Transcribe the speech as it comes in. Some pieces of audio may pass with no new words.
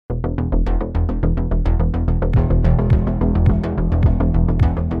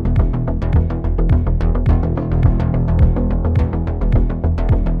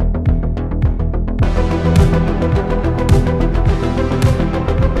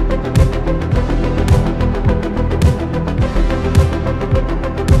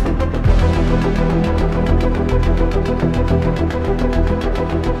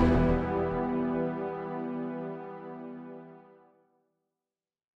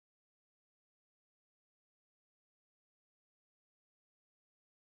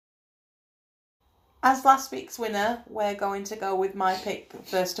As last week's winner, we're going to go with my pick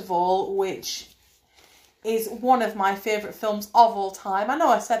first of all, which is one of my favourite films of all time. I know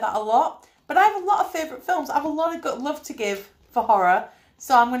I said that a lot, but I have a lot of favourite films. I have a lot of good love to give for horror,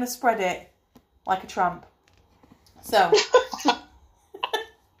 so I'm going to spread it like a tramp. So,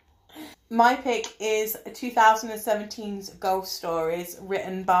 my pick is 2017's Ghost Stories,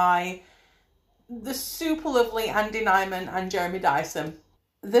 written by the super lovely Andy Nyman and Jeremy Dyson.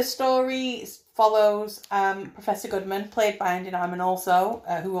 The story follows Professor Goodman, played by Andy Nyman also,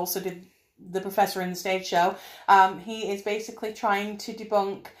 who also did the Professor in the stage show. He is basically trying to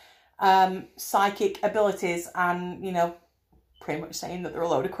debunk psychic abilities and, you know, pretty much saying that they're a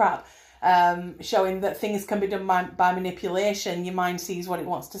load of crap. Showing that things can be done by manipulation. Your mind sees what it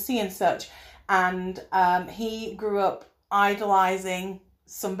wants to see and such. And he grew up idolising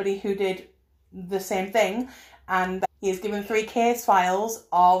somebody who did the same thing. And he is given 3 case files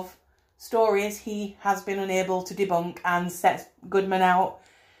of stories he has been unable to debunk and sets Goodman out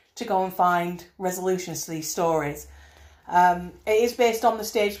to go and find resolutions to these stories. It is based on the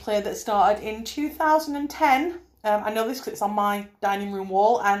stage play that started in 2010. I know this because it's on my dining room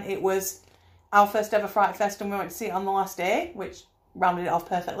wall, and it was our first ever Fright Fest, and we went to see it on the last day, which rounded it off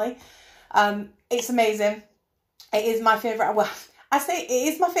perfectly. It's amazing. It is my favourite. Well, I say it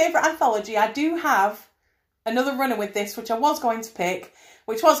is my favourite anthology. I do have another runner with this, which I was going to pick,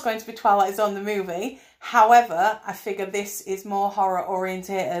 which was going to be Twilight Zone the movie. However, I figure this is more horror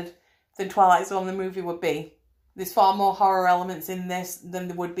orientated than Twilight Zone the movie would be. There's far more horror elements in this than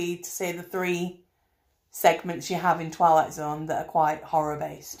there would be to say the 3 segments you have in Twilight Zone that are quite horror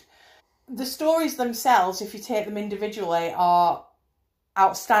based. The stories themselves, if you take them individually, are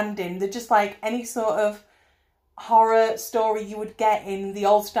outstanding. They're just like any sort of horror story you would get in the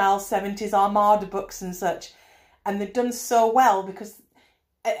old style 70s Armada books and such. And they're done so well because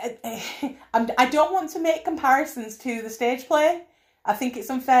I don't want to make comparisons to the stage play. I think it's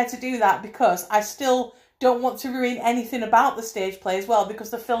unfair to do that because I still don't want to ruin anything about the stage play as well,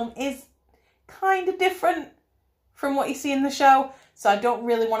 because the film is kind of different from what you see in the show. So I don't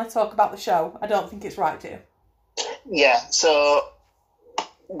really want to talk about the show. I don't think it's right to. Yeah, so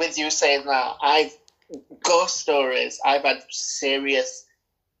with you saying that, Ghost Stories, I've had serious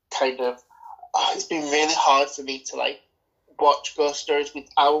kind of... it's been really hard for me to, like, watch Ghost Stories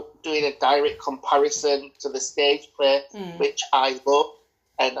without doing a direct comparison to the stage play, which I love,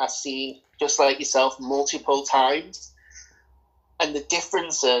 and I've seen, just like yourself, multiple times. And the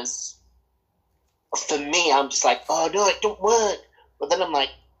differences, for me, I'm just like, oh no, it don't work. But then I'm like,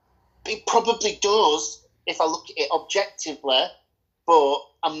 it probably does if I look at it objectively, but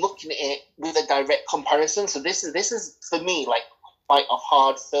I'm looking at it with a direct comparison. So this is for me like quite a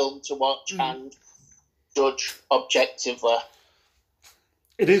hard film to watch and judge objectively.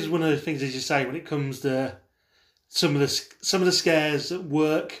 It is one of the things, as you say, when it comes to some of the scares that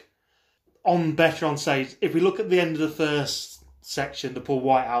work better on stage. If we look at the end of the first section, the Paul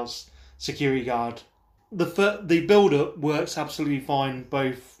Whitehouse security guard, the build-up works absolutely fine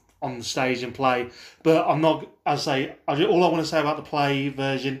both on the stage and play. But I'm not, as I say, all I want to say about the play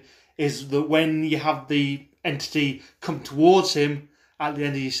version is that when you have the entity come towards him at the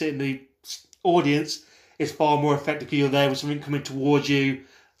end of you sit in the audience, it's far more effective because you're there with something coming towards you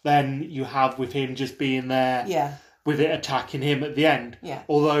than you have with him just being there with it attacking him at the end. Yeah.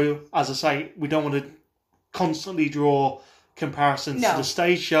 Although, as I say, we don't want to constantly draw comparisons to the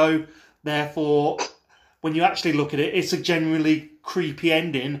stage show. Therefore, when you actually look at it, it's a genuinely creepy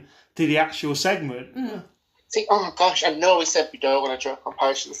ending to the actual segment. Mm. See, oh my gosh, I know we said we don't want to draw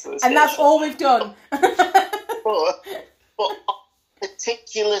comparisons to the stage and that's show. all we've done. but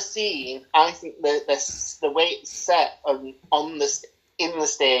particular scene, I think the way it's set in the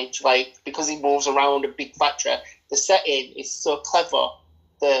stage, like, because he moves around a big factory, the setting is so clever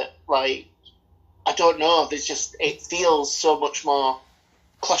that, like, I don't know, it feels so much more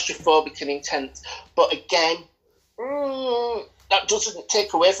claustrophobic and intense. But again, that doesn't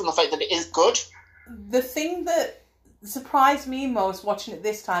take away from the fact that it is good. The thing that surprised me most watching it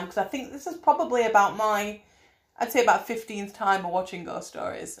this time, because I think this is probably about I'd say about 15th time of watching Ghost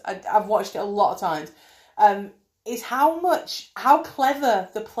Stories. I've watched it a lot of times. Is how clever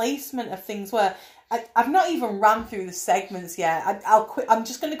the placement of things were. I've not even ran through the segments yet. I'm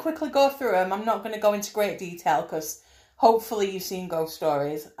just going to quickly go through them. I'm not going to go into great detail because hopefully you've seen Ghost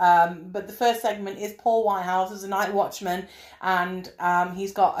Stories. But the first segment is Paul Whitehouse as a night watchman, and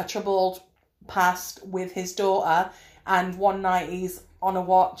he's got a troubled past with his daughter. And one night he's on a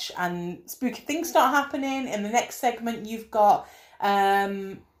watch and spooky things start happening. In the next segment, you've got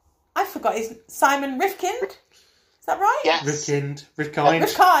I forgot his Simon Rifkind. Is that right? Yes. Rifkind.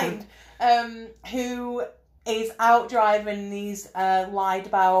 Rifkind. who is out driving. He's lied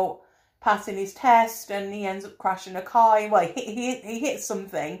about passing his test, and he ends up crashing a car. Well, he hits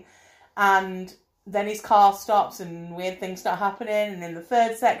something, and then his car stops, and weird things start happening. And in the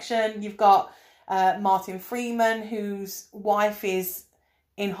third section, you've got Martin Freeman, whose wife is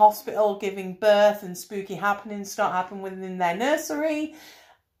in hospital giving birth, and spooky happenings start happening within their nursery.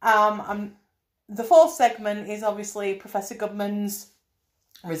 The fourth segment is obviously Professor Goodman's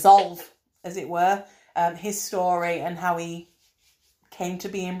resolve, as it were, his story and how he came to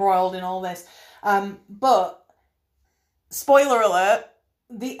be embroiled in all this. But, spoiler alert,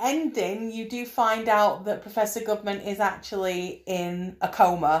 the ending, you do find out that Professor Goodman is actually in a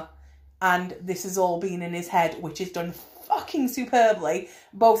coma, and this has all been in his head, which is done fucking superbly,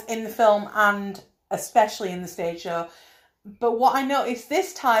 both in the film and especially in the stage show. But what I noticed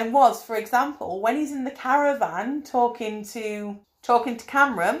this time was, for example, when he's in the caravan talking to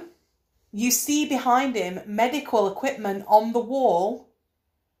Cameron, you see behind him medical equipment on the wall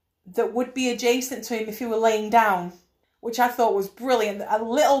that would be adjacent to him if he were laying down, which I thought was brilliant. A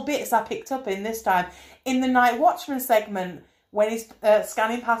little bits I picked up in this time. In the Night Watchman segment, when he's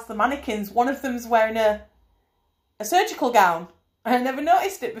scanning past the mannequins, one of them's wearing a surgical gown. I never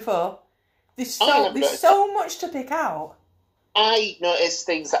noticed it before. There's so much to pick out. I noticed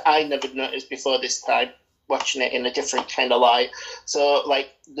things that I never noticed before this time, watching it in a different kind of light. So, like,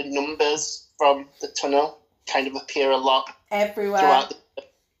 the numbers from the tunnel kind of appear a lot. Everywhere. Throughout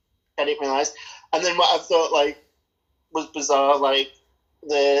I didn't realise. And then what I thought, like, was bizarre, like,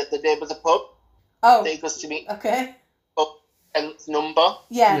 the name of the pub. Oh. That he goes to meet. Okay. And number.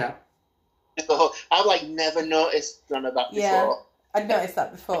 Yeah. I've, like, never noticed none of that before. Yeah, I'd noticed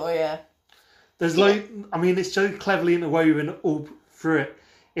that before, yeah. There's it's so cleverly interwoven all through it.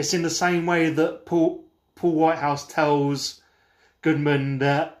 It's in the same way that Paul Whitehouse tells Goodman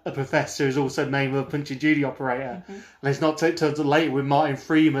that a professor is also the name of a Punch and Judy operator. Mm-hmm. And it's not until later with Martin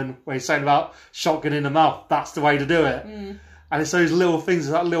Freeman where he's saying about shotgun in the mouth, that's the way to do it. Mm. And it's those little things,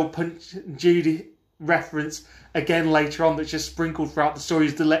 that little Punch and Judy reference again later on that's just sprinkled throughout the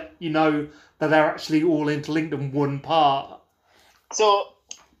stories to let you know that they're actually all interlinked in one part. So,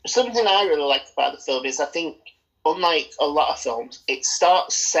 something I really like about the film is I think, unlike a lot of films, it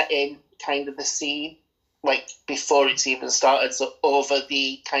starts setting kind of the scene, like, before it's even started. So over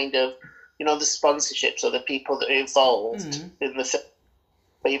the kind of, the sponsorships or the people that are involved in the film,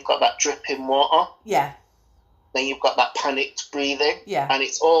 where you've got that dripping water. Yeah. Then you've got that panicked breathing. Yeah. And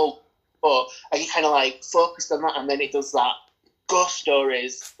it's all, and you kind of, like, focused on that, and then it does that ghost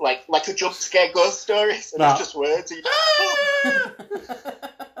stories, like a jump scare ghost stories, and it's just words. And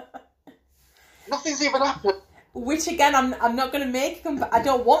nothing's even happened. Which again, I'm not going to make. I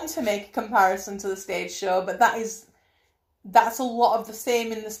don't want to make a comparison to the stage show, but that's a lot of the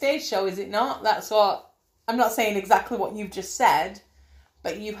same in the stage show, is it not? That's what I'm not saying exactly what you've just said,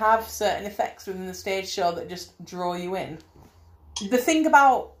 but you have certain effects within the stage show that just draw you in. The thing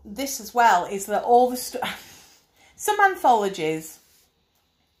about this as well is that all the some anthologies,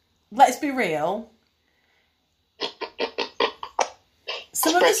 let's be real,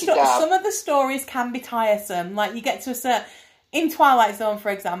 some of the stories can be tiresome. Like, you get to a certain... In Twilight Zone,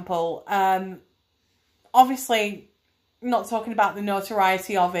 for example, obviously, not talking about the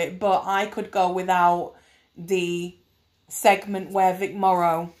notoriety of it, but I could go without the segment where Vic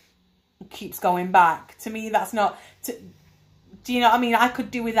Morrow keeps going back. To me, that's not... do you know what I mean? I could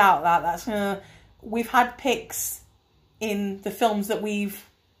do without that. That's we've had picks in the films that we've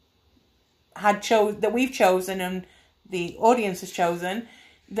chosen and the audience has chosen,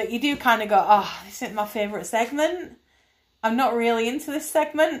 that you do kind of go, this isn't my favourite segment. I'm not really into this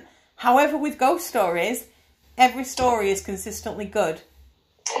segment. However, with ghost stories, every story is consistently good.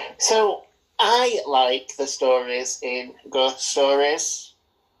 So, I like the stories in ghost stories,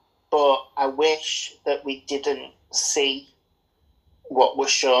 but I wish that we didn't see what was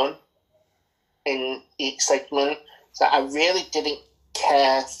shown in each segment. So I really didn't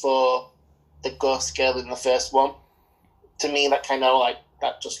care for the ghost girl in the first one. To me, that kind of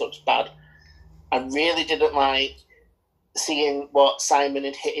that just looks bad. I really didn't like seeing what Simon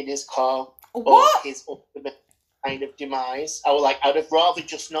had hit in his car. What? Or his ultimate kind of demise. I'd have rather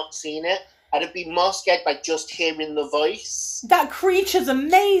just not seen it. I'd have been more scared by just hearing the voice. That creature's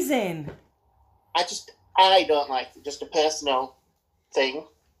amazing. I don't like it. Just a personal thing.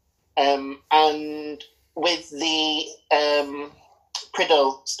 And with the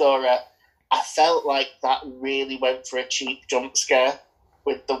Priddle story, I felt like that really went for a cheap jump scare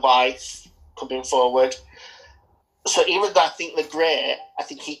with the wife coming forward. So even though I think they're great, I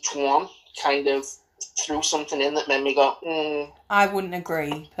think each one kind of threw something in that made me go, I wouldn't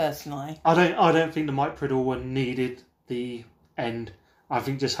agree, personally. I don't think the Mike Priddle one needed the end. I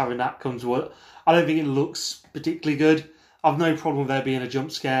think just having that comes well. I don't think it looks particularly good. I've no problem with there being a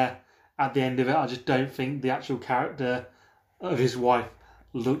jump scare at the end of it. I just don't think the actual character of his wife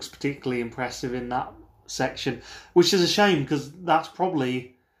looks particularly impressive in that section, which is a shame because that's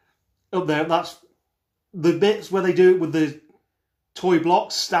probably up there. That's the bits where they do it with the toy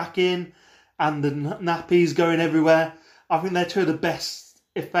blocks stacking and the nappies going everywhere. I think they're two of the best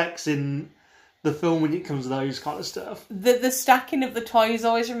effects in the film when it comes to those kind of stuff. The stacking of the toys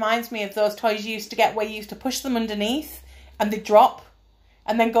always reminds me of those toys you used to get where you used to push them underneath and they drop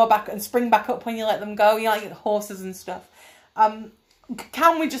and then go back and spring back up when you let them go. You know, like horses and stuff.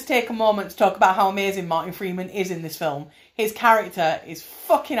 Can we just take a moment to talk about how amazing Martin Freeman is in this film? His character is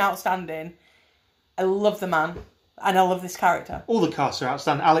fucking outstanding. I love the man. And I love this character. All the casts are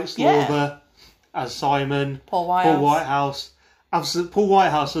outstanding. Alex Lawther as Simon. Paul Whitehouse. Paul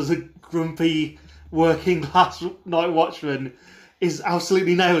Whitehouse as a grumpy working class night watchman is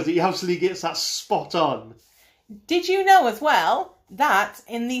absolutely nails it. He absolutely gets that spot on. Did you know as well that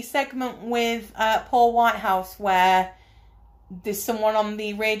in the segment with Paul Whitehouse where there's someone on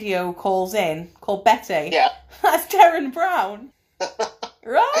the radio calls in, called Betty? Yeah. That's Darren Brown.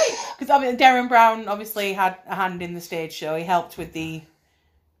 Right? Because Darren Brown obviously had a hand in the stage show. He helped with the,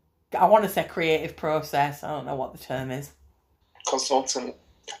 I want to say creative process. I don't know what the term is. Consultant.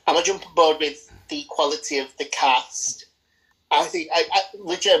 I'm a jump on board with the quality of the cast. I think,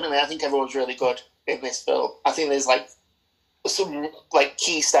 legitimately, I think everyone's really good in this film. I think there's some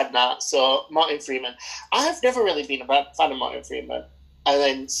key standouts. So Martin Freeman. I've never really been a fan of Martin Freeman. And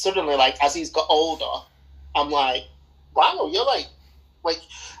then suddenly, as he's got older, I'm like, wow, you're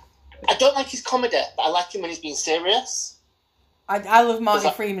I don't like his comedy, but I like him when he's being serious. I love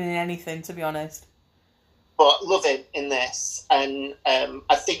Martin Freeman in anything, to be honest. But love him in this. And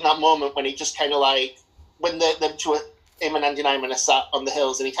I think that moment when he just kind of when them two, him and Andy Nyman are sat on the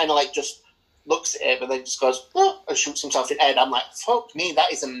hills and he kind of just looks at him and then just goes, oh, and shoots himself in the head. I'm like, fuck me,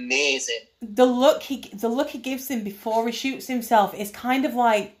 that is amazing. The look he gives him before he shoots himself is kind of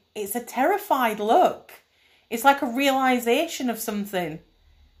it's a terrified look. It's like a realisation of something.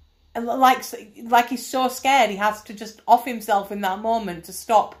 And like he's so scared he has to just off himself in that moment to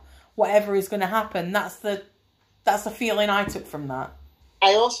stop whatever is going to happen. That's the feeling I took from that.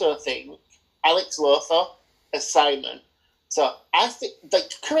 I also think Alex Lawther as Simon. So I think,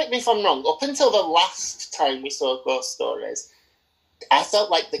 correct me if I'm wrong, up until the last time we saw Ghost Stories, I felt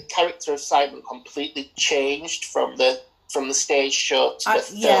like the character of Simon completely changed from the stage show to the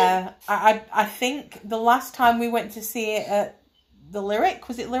film. Yeah, I think the last time we went to see it at the Lyric,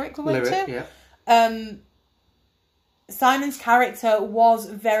 was it Lyric we went to? Yeah. Simon's character was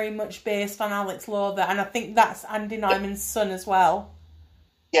very much based on Alex Lawther, and I think that's Andy Nyman's son as well.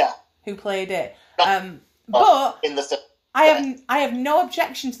 Yeah. Who played it. But in the film. I have no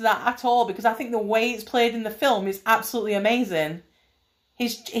objection to that at all, because I think the way it's played in the film is absolutely amazing.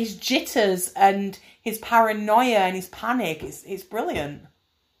 His jitters and his paranoia and his panic, it's brilliant.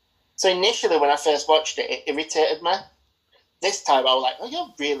 So initially when I first watched it, it irritated me. This time I was like, oh,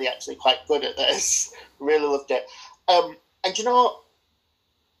 you're really actually quite good at this. Really loved it. And you know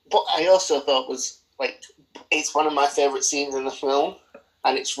what I also thought was, it's one of my favourite scenes in the film,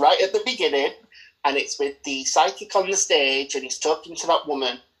 and it's right at the beginning, and it's with the psychic on the stage, and he's talking to that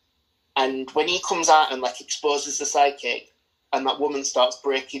woman, and when he comes out and exposes the psychic, and that woman starts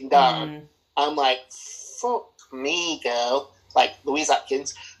breaking down, I'm like, fuck me, girl. Louise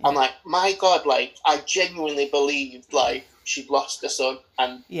Atkins. I'm like, my God, I genuinely believed, she'd lost her son,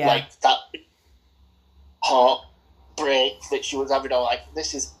 and, that heartbreak that she was having,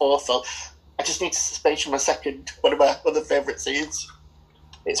 this is awful. I just need to suspension my second, one of my other favourite scenes.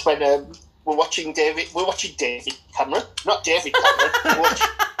 It's when we're watching David Cameron. Not David Cameron.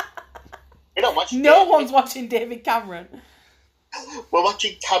 We don't watch No one's watching David Cameron. We're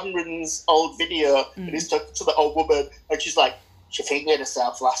watching Cameron's old video, and he's talking to the old woman, and she's like, she fingered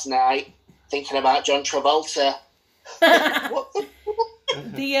herself last night, thinking about John Travolta. What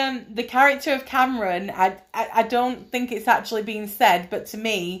the character of Cameron, I don't think it's actually been said, but to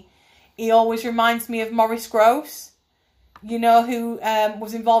me, he always reminds me of Maurice Grosse. You know, who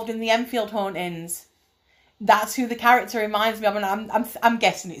was involved in the Enfield hauntings. That's who the character reminds me of, and I'm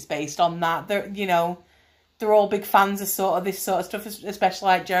guessing it's based on that. They're all big fans of this sort of stuff,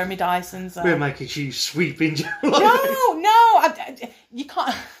 especially Jeremy Dyson. So. We're making you sweeping. No, you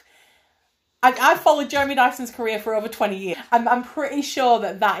can't. I've followed Jeremy Dyson's career for over 20 years. I'm pretty sure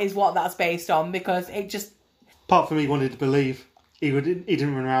that is what that's based on, because it just... Apart from he wanted to believe, he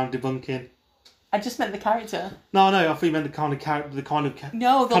didn't run around debunking. I just meant the character. No, I thought you meant the kind of character, No, the kind of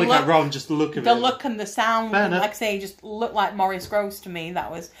look, character, rather than just the look of it. the look and the sound. Fair enough. Like I say, just looked like Maurice Grosse to me.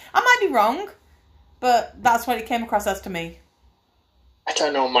 I might be wrong, but that's what it came across as to me. I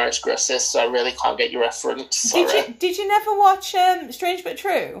don't know Maurice Grosse is, so I really can't get your reference. Sorry. Did you never watch Strange But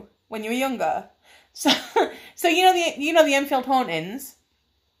True when you were younger? So you know the Enfield Hauntings.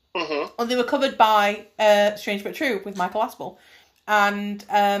 Mm-hmm. Well, they were covered by Strange But True with Michael Aspel, and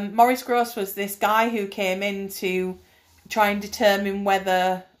Maurice Grosse was this guy who came in to try and determine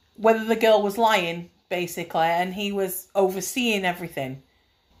whether the girl was lying, basically, and he was overseeing everything.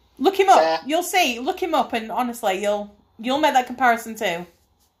 Look him up. You'll see. Look him up, and honestly, you'll make that comparison too.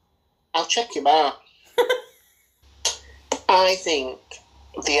 I'll check him out. I think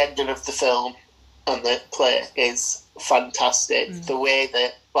the ending of the film and the play is fantastic. The way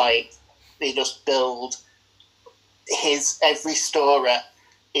that they just build every story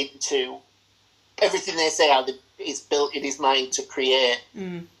into everything they say how is built in his mind to create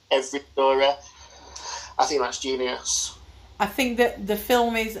every story. I think that's genius. I think that the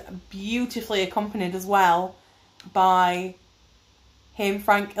film is beautifully accompanied as well by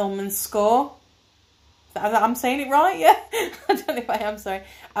Frank Illman's score. I'm saying it right, yeah? I don't know if I am, sorry.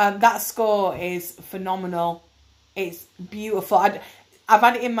 That score is phenomenal. It's beautiful. I've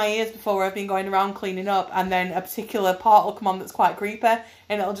had it in my ears before where I've been going around cleaning up, and then a particular part will come on that's quite creepy,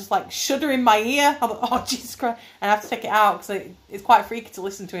 and it'll just shudder in my ear. I'm like, oh, Jesus Christ. And I have to take it out because it's quite freaky to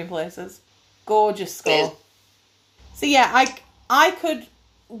listen to in places. Gorgeous score. Yeah. So yeah, I could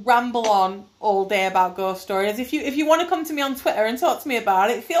ramble on all day about ghost stories. If you want to come to me on Twitter and talk to me about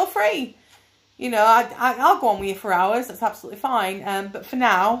it, feel free. I'll go on with you for hours. That's absolutely fine. But for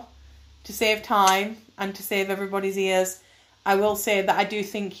now, to save time and to save everybody's ears, I will say that I do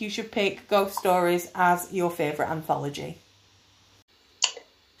think you should pick Ghost Stories as your favourite anthology.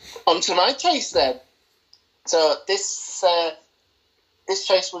 On to my choice then. So this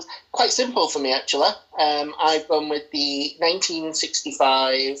choice was quite simple for me, actually. I've gone with the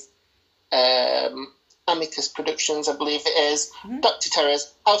 1965 Amicus Productions, I believe it is, Dr.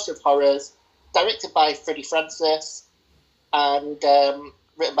 Terror's House of Horrors, directed by Freddie Francis and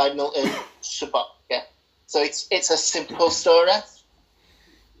written by Milton Subotica. So it's a simple story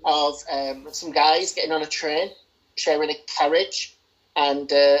of some guys getting on a train, sharing a carriage, and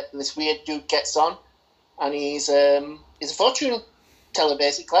this weird dude gets on, and he's a fortune teller,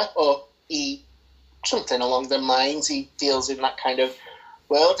 basically, or something along the lines. He deals in that kind of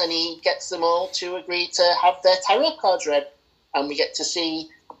world, and he gets them all to agree to have their tarot cards read, and we get to see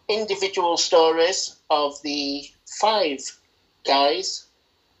individual stories of the 5 guys,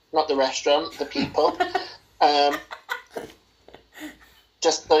 not the restaurant, the people.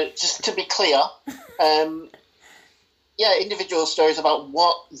 Just to be clear, individual stories about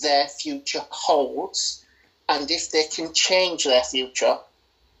what their future holds and if they can change their future.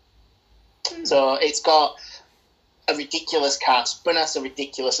 So it's got a ridiculous cast. When I say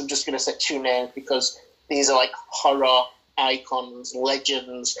ridiculous, I'm just going to say 2 names because these are horror icons,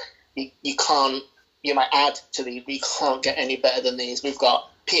 legends. You might add to these, but you can't get any better than these. We've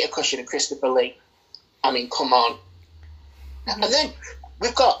got Peter Cushing and Christopher Lee. I mean, come on. And then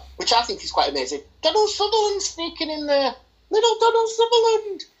we've got, which I think is quite amazing, Donald Sutherland sneaking in there. Little Donald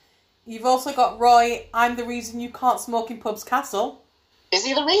Sutherland. You've also got Roy, I'm the reason you can't smoke in Pub's Castle. Is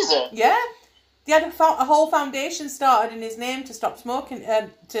he the reason? Yeah. They had a whole foundation started in his name to stop smoking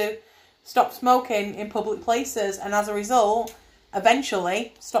in public places, and as a result,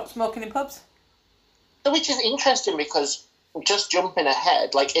 eventually stopped smoking in pubs. Which is interesting because, just jumping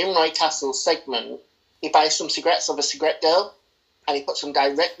ahead, in Roy Castle's segment, he buys some cigarettes of a cigarette girl, and he puts them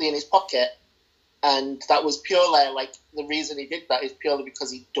directly in his pocket, and that was purely, the reason he did that is purely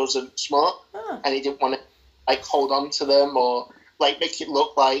because he doesn't smoke, and he didn't want to, hold on to them or, make it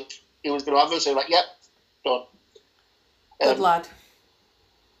look like he was going to have them, so yep, done. Good lad.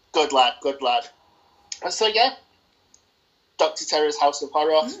 Good lad. And so, yeah, Dr. Terror's House of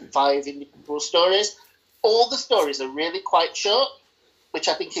Horror, 5 individual stories. All the stories are really quite short, which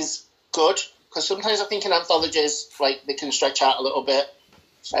I think is good, because sometimes I think in anthologies, they can stretch out a little bit.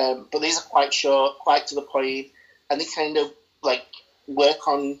 But these are quite short, quite to the point, and they kind of, work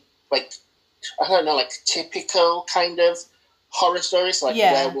on, I don't know, typical kind of horror stories,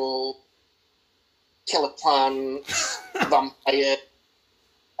 werewolf, killer plants, vampire,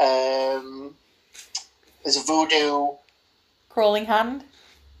 there's a voodoo. Crawling hand?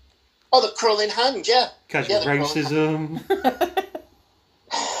 Oh, the crawling hand, yeah. Casual racism.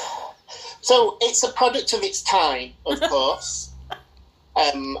 So it's a product of its time, of course.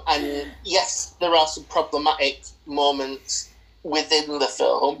 And yes, there are some problematic moments within the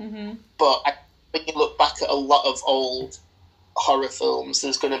film, but when you look back at a lot of old horror films,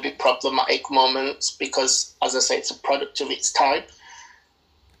 there's going to be problematic moments because, as I say, it's a product of its time.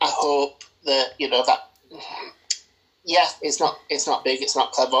 I hope that, you know, that, yeah, it's not big, it's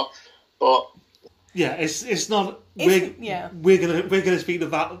not clever, but yeah, it's not. Yeah. We're gonna speak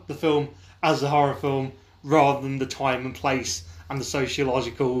about the film as a horror film rather than the time and place and the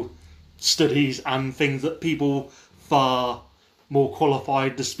sociological studies and things that people far more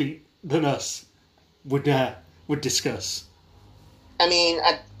qualified to speak than us would discuss. I mean,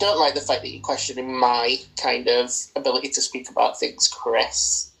 I don't like the fact that you're questioning my kind of ability to speak about things,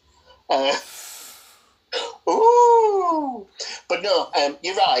 Chris. Ooh, but no,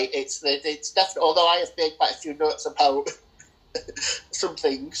 you're right. It's definitely. Although I have made quite a few notes about some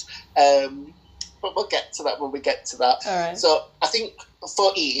things, but we'll get to that when we get to that. All right. So I think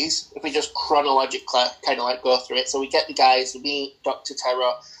for ease, if we just chronologically kind of like go through it, so we get the guys, we meet Dr.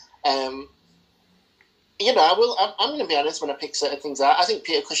 Terror. You know, I'm going to be honest when I pick certain things out. I think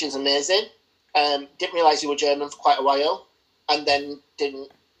Peter Cushing's amazing. Didn't realise he was German for quite a while, and then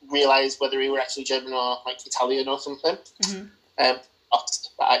didn't realise whether he were actually German or like Italian or something. Mm-hmm.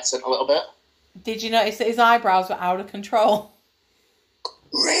 Lost that accent a little bit. Did you notice that his eyebrows were out of control?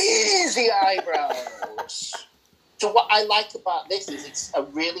 Crazy eyebrows. So what I like about this is it's a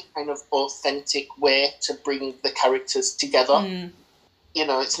really kind of authentic way to bring the characters together. Mm. You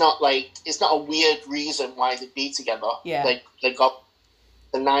know, it's not a weird reason why they'd be together. Yeah. They got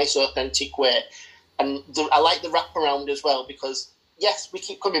the nice, authentic way. And I like the wraparound as well because, yes, we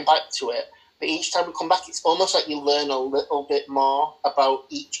keep coming back to it, but each time we come back, it's almost like you learn a little bit more about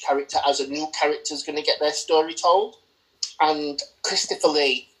each character as a new character's going to get their story told. And Christopher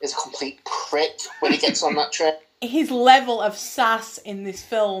Lee is a complete prick when he gets on that train. His level of sass in this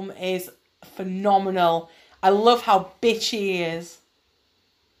film is phenomenal. I love how bitchy he is.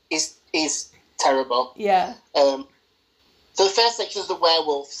 Is terrible. Yeah. So the first section is the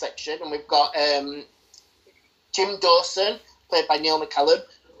werewolf section, and we've got Jim Dawson, played by Neil McCallum,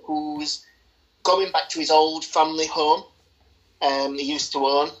 who's going back to his old family home he used to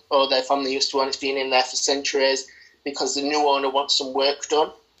own, or their family used to own. It's been in there for centuries because the new owner wants some work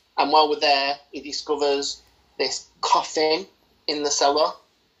done. And while we're there, he discovers this coffin in the cellar,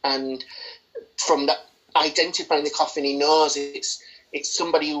 and from that, identifying the coffin, he knows it's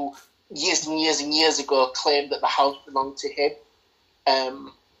somebody who years and years and years ago claimed that the house belonged to him,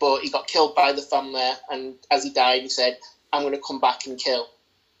 but he got killed by the family, and as he died he said, I'm going to come back and kill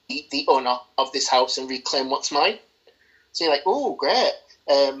the owner of this house and reclaim what's mine. So you're like, oh great.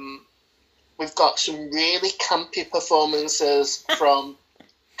 We've got some really campy performances from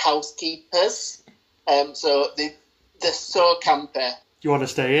housekeepers, so they're so campy. You want to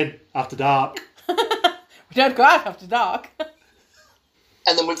stay in after dark? We don't go out after dark.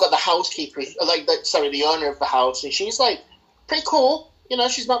 And then we've got the housekeeper, the owner of the house, and she's like pretty cool. You know,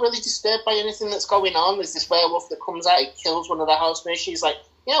 she's not really disturbed by anything that's going on. There's this werewolf that comes out, it kills one of the housemates. She's like,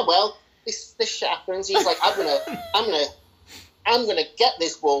 yeah, well, this shit happens. He's like, I'm gonna get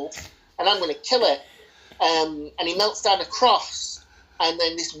this wolf and I'm gonna kill it. And he melts down a cross, and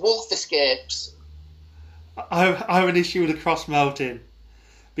then this wolf escapes. I have an issue with the cross melting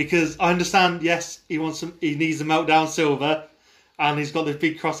because I understand. Yes, he needs to melt down silver. And he's got this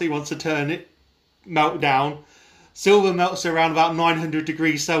big cross he wants to turn it, melt down. Silver melts around about 900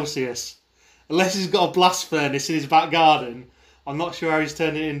 degrees Celsius. Unless he's got a blast furnace in his back garden, I'm not sure how he's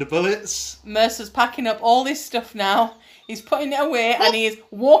turning it into bullets. Mercer's packing up all this stuff now. He's putting it away and he is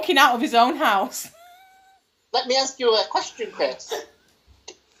walking out of his own house. Let me ask you a question, Chris.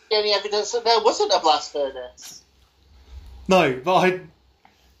 Any evidence that there wasn't a blast furnace? No, but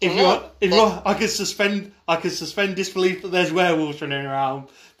I could suspend disbelief that there's werewolves running around,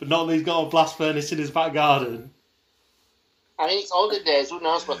 but not that he's got a blast furnace in his back garden. I mean, it's olden days. Who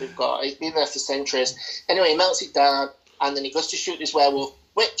knows what they've got? It's been there for centuries. Anyway, he melts it down, and then he goes to shoot this werewolf,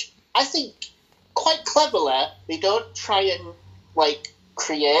 which I think, quite cleverly, they don't try and,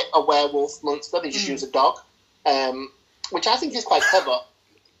 create a werewolf monster. They just use a dog, which I think is quite clever.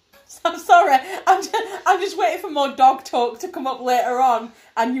 I'm sorry, I'm just waiting for more dog talk to come up later on,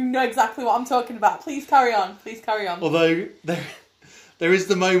 and you know exactly what I'm talking about. Please carry on. Although, there is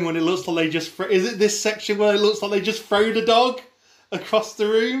the moment when it looks like they just... Is it this section where it looks like they just throw the dog across the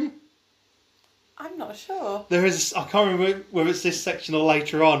room? I'm not sure. There is... I can't remember whether it's this section or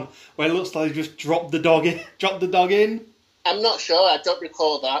later on, where it looks like they just drop the dog in. I'm not sure. I don't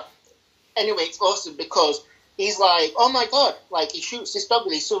recall that. Anyway, it's awesome because he's like, oh my god, he shoots this dog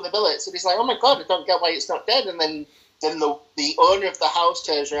with these silver bullets, and he's like, oh my god, I don't get why it's not dead. And then the owner of the house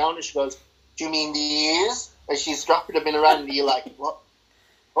turns around and she goes, do you mean the ears? And she's dropping them in around, and you're like, what?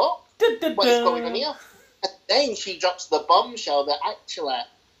 The what is going on here? And then she drops the bombshell that actually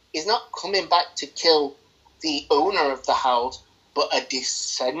is not coming back to kill the owner of the house, but a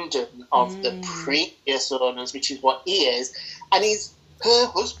descendant of the previous owners, which is what he is, and he's her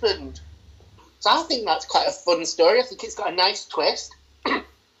husband. So I think that's quite a fun story. I think it's got a nice twist,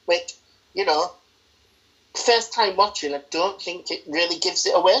 which, you know, first time watching, I don't think it really gives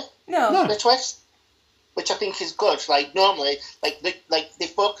it away. No. The twist, which I think is good. Like normally, they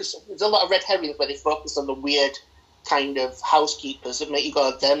focus. There's a lot of red herrings where they focus on the weird kind of housekeepers that make you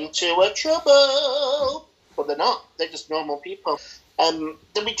go, them two are trouble. But they're not. They're just normal people. Then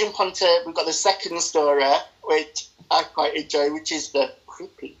we've got the second story, which I quite enjoy, which is the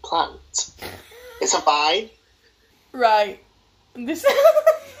creepy plant. It's a vine. Right. This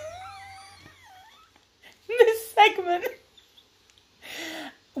segment.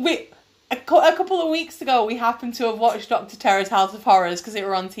 A couple of weeks ago, we happened to have watched Dr. Terror's House of Horrors because it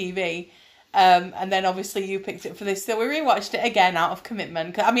were on TV. And then obviously you picked it for this, so we rewatched it again out of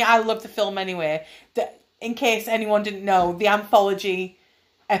commitment. I mean, I love the film anyway. In case anyone didn't know, the anthology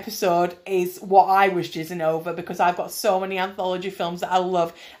episode is what I was jizzing over because I've got so many anthology films that I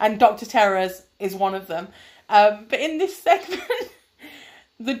love, and Dr. Terror's is one of them. But in this segment,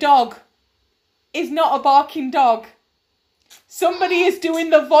 the dog is not a barking dog. Somebody is doing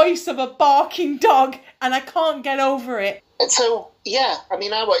the voice of a barking dog, and I can't get over it. So, yeah, I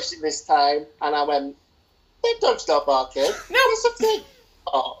mean, I watched it this time, and I went, that dog's not barking. No. It's a fake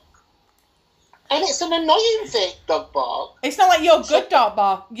dog. And it's an annoying fake dog bark. It's not like your good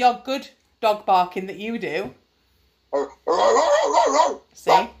dog barking that you do.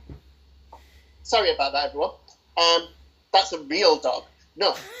 See? Sorry about that, everyone. That's a real dog.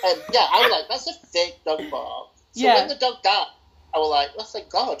 No, yeah, I was like, that's a fake dog bark. So when the dog died, I was like, well, thank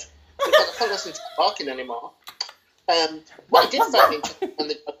God, because I can't listen to barking anymore. What I did find interesting when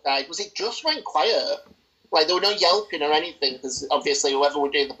the dog died was it just went quiet. Like, there were no yelping or anything, because obviously whoever were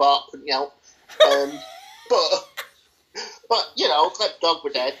doing the bark couldn't yelp. But you know, that dog were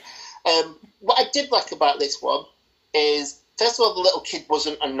dead. What I did like about this one is, first of all, the little kid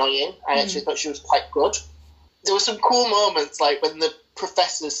wasn't annoying. I actually thought she was quite good. There were some cool moments, like when the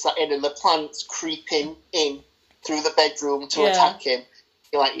professors sat in and the plants creeping in through the bedroom to attack him.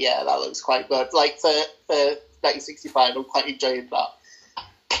 You're like, yeah, that looks quite good. Like, for 1965, I'm quite enjoying that.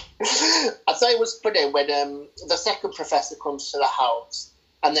 I thought it was funny when the second professor comes to the house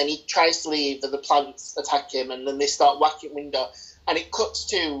and then he tries to leave and the plants attack him and then they start whacking window and it cuts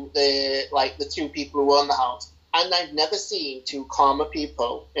to the two people who own the house. And I've never seen two calmer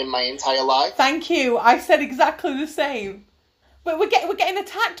people in my entire life. Thank you. I said exactly the same. But we're getting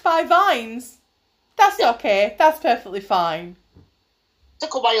attacked by vines. That's okay. That's perfectly fine.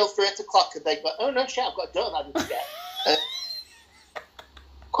 Took a while for 8 o'clock and they go, oh no shit, I've got a donut I need to get.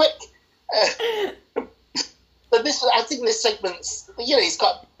 Quick. But I think this segment's, it's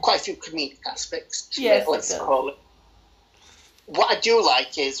got quite a few comedic aspects to it, let's call it. What I do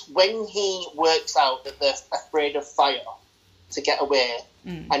like is when he works out that they're afraid of fire to get away,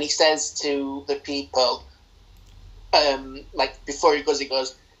 and he says to the people, before he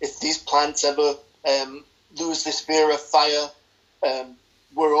goes, if these plants ever lose this fear of fire,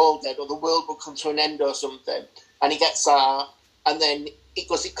 we're all dead, or the world will come to an end or something. And he gets out, and then he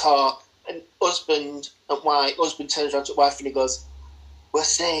goes in car, and husband turns around to wife and he goes, we're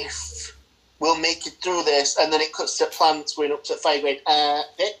safe. We'll make it through this. And then it cuts to plants going up to fire going,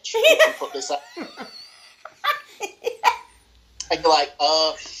 bitch, you can put this up. And you're like,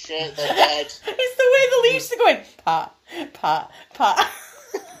 oh shit, they're dead. It's the way the leaves are going, pat, pat, pat.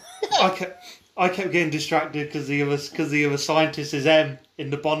 I kept getting distracted because the other scientist is M in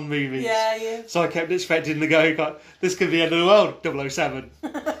the Bond movies. Yeah. So I kept expecting to go, this could be the end of the world, 007.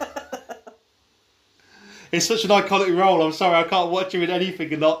 It's such an iconic role. I'm sorry, I can't watch him in anything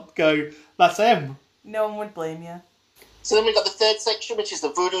and not go, that's M. No one would blame you. So then we've got the third section, which is the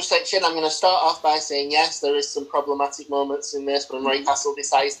voodoo section. I'm going to start off by saying, yes, there is some problematic moments in this when Roy Castle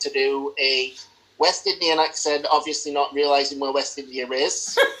decides to do a West Indian accent, obviously not realising where West India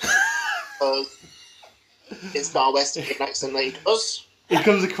is. It's not a West Indian accent that he does. It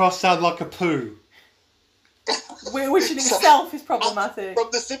comes across sound like a poo. Which in itself is problematic. From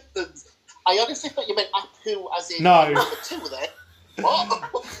The Simpsons. I honestly thought you meant Apu as in No. number 2 there.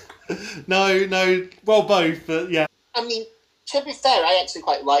 What? No. Well, both, but yeah. I mean, to be fair, I actually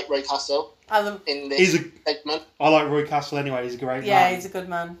quite like Roy Castle in this segment. I like Roy Castle anyway, he's a great man. Yeah, he's a good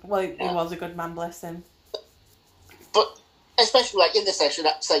man. Well, he was a good man, bless him. But especially in this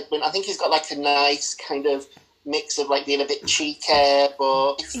segment, I think he's got a nice kind of mix of being a bit cheeky,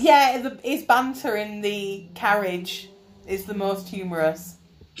 but... Yeah, his banter in the carriage is the most humorous.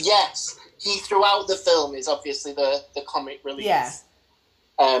 Yes, he throughout the film is obviously the comic relief. Yeah.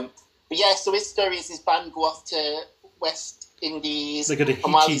 But yeah, so his story is his band go off to West Indies. They go to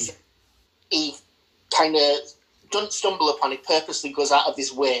and while Hiji. he kind of doesn't stumble upon it, purposely goes out of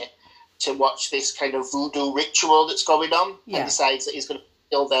his way to watch this kind of voodoo ritual that's going on and decides that he's going to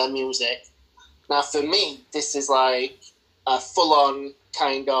kill their music. Now, for me, this is like a full-on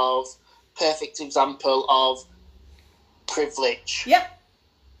kind of perfect example of privilege. Yep.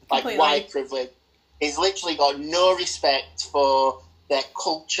 Like Completely. white privilege. He's literally got no respect for their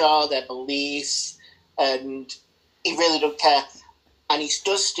culture, their beliefs, and he really don't care. And he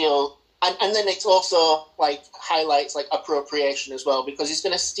does still... And then it also like highlights like appropriation as well, because he's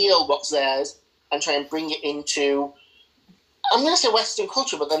going to steal what's theirs and try and bring it into, I'm going to say Western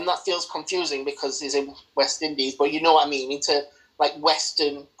culture, but then that feels confusing because he's in West Indies, but you know what I mean, into like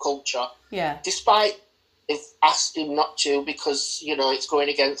Western culture. Yeah. Despite they've asked him not to because, you know, it's going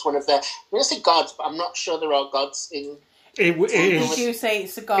against one of their, I'm going to say gods, but I'm not sure there are gods in... It Did is. you say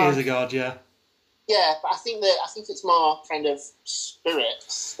it's a It god? is a god, yeah. Yeah, but I think it's more kind of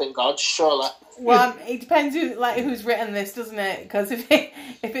spirits than gods, surely. Well, it depends who's written this, doesn't it? Because if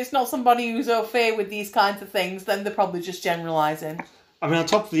it's not somebody who's au fait with these kinds of things, then they're probably just generalising. I mean, on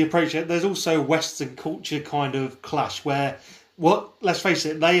top of the approach, there's also Western culture kind of clash where, let's face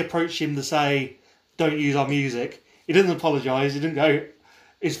it, they approach him to say, don't use our music. He didn't apologise, he didn't go...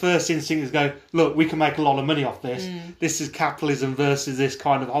 His first instinct is go, look, we can make a lot of money off this. This is capitalism versus this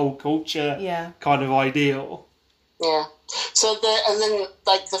kind of whole culture kind of ideal. Yeah. So and then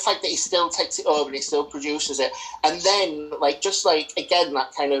like the fact that he still takes it over and he still produces it, and then like just like again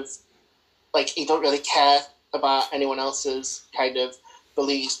that kind of like he don't really care about anyone else's kind of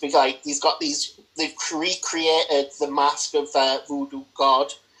beliefs. Because like he's got they've recreated the mask of their voodoo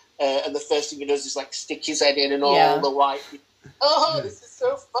god, and the first thing he does is like stick his head in and all the white. Oh, this is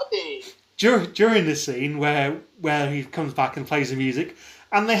so funny. During the scene where he comes back and plays the music,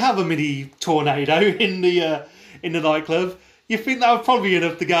 and they have a mini tornado in the nightclub, you think that would probably be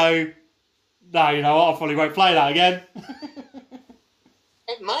enough to go, no, you know what, I probably won't play that again.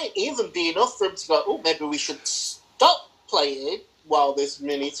 It might even be enough for him to go, oh, maybe we should stop playing while this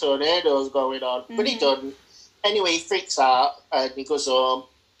mini tornado is going on. But he doesn't. Anyway, he freaks out and he goes home,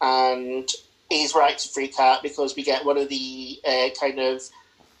 and he's right to freak out because we get one of the kind of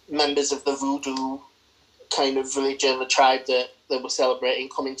members of the voodoo kind of religion, the tribe that they were celebrating,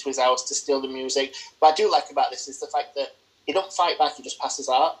 coming to his house to steal the music. What I do like about this is the fact that he don't fight back, he just passes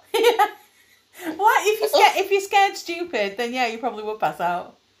out. Yeah. What? If you're scared stupid, then yeah, you probably would pass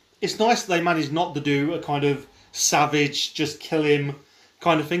out. It's nice that they managed not to do a kind of savage, just kill him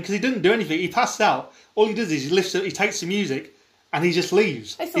kind of thing, because he didn't do anything. He passed out. All he does is he takes the music, and he just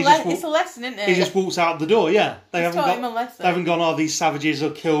leaves. It's a lesson, isn't it? He just walks out the door, yeah. They haven't gone, oh, these savages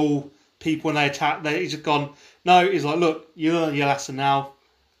will kill people when they attack. He's just gone, no, he's like, look, you learn your lesson now.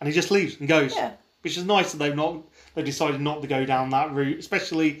 And he just leaves and goes. Yeah. Which is nice that they've decided not to go down that route,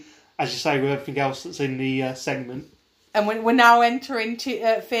 especially, as you say, with everything else that's in the segment. And we're now entering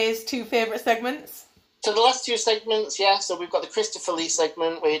phase 2 favourite segments. So the last 2 segments, yeah, so we've got the Christopher Lee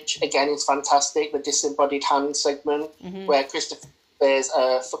segment, which, again, is fantastic, the disembodied hand segment, where Christopher is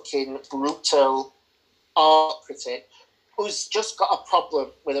a fucking brutal art critic who's just got a problem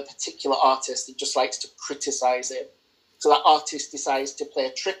with a particular artist and just likes to criticise him. So that artist decides to play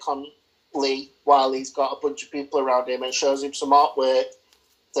a trick on Lee while he's got a bunch of people around him and shows him some artwork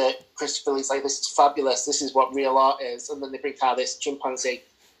that Christopher Lee's like, this is fabulous, this is what real art is, and then they bring out this chimpanzee.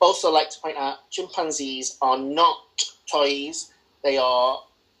 Also like to point out, chimpanzees are not toys. They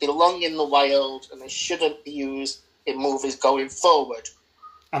belong in the wild and they shouldn't be used in movies going forward.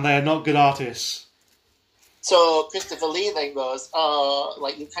 And they are not good artists. So Christopher Lee then goes,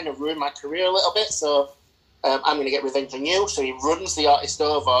 like you kind of ruined my career a little bit, so I'm going to get revenge on you. So he runs the artist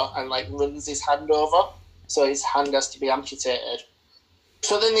over and like runs his hand over, so his hand has to be amputated.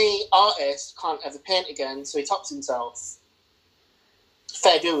 So then the artist can't ever paint again, so he tops himself.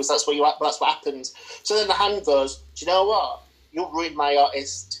 Fair dues, that's what happens. So then the hand goes, do you know what? You ruined my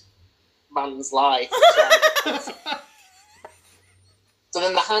artist man's life. So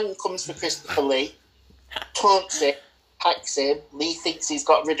then the hand comes for Christopher Lee, taunts it, hacks him. Lee thinks he's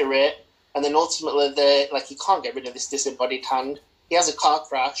got rid of it, and then ultimately he can't get rid of this disembodied hand. He has a car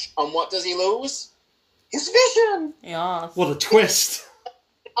crash, and what does he lose? His vision! Yeah. What a twist!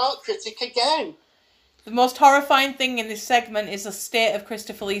 Art critic again. The most horrifying thing in this segment is the state of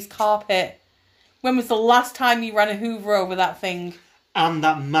Christopher Lee's carpet. When was the last time you ran a Hoover over that thing? And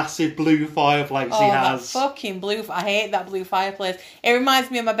that massive blue fireplace he has. That fucking blue... I hate that blue fireplace. It reminds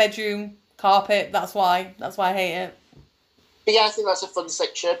me of my bedroom carpet. That's why I hate it. But yeah, I think that's a fun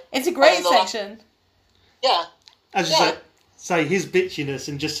section. It's a great section. Yeah. As you say, his bitchiness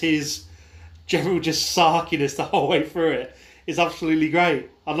and just his general just sarkiness the whole way through it is absolutely great.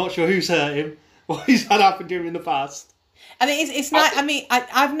 I'm not sure who's hurt him, what he's had happen to him in the past. I mean, it's nice. I mean,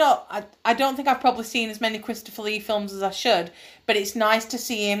 I don't think I've probably seen as many Christopher Lee films as I should, but it's nice to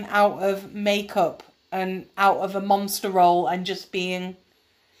see him out of makeup and out of a monster role and just being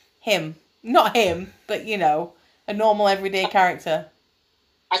him. Not him, but, you know, a normal everyday character.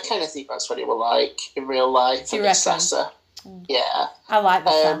 I kind of think that's what he will like in real life. Do you reckon? Sasser. Yeah. I like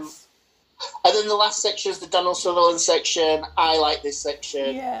the sass. And then the last section is the Donald Sutherland section. I like this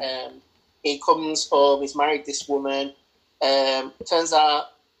section. Yeah. He comes home, he's married this woman. Turns out,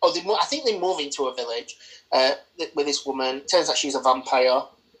 I think they move into a village with this woman. Turns out she's a vampire.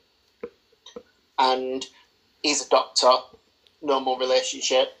 And he's a doctor. Normal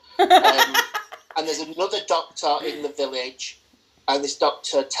relationship. And there's another doctor in the village. And this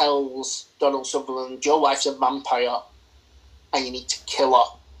doctor tells Donald Sutherland, your wife's a vampire. And you need to kill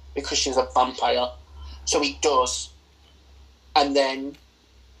her because she's a vampire. So he does. And then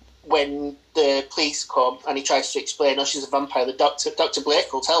when the police come and he tries to explain, oh, she's a vampire, the Dr.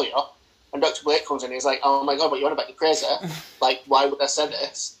 Blake will tell you. And Dr. Blake comes in and he's like, oh my God, what you on about? You're crazy. Like, why would I say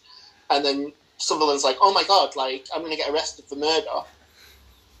this? And then Sutherland's like, oh my God, like, I'm going to get arrested for murder.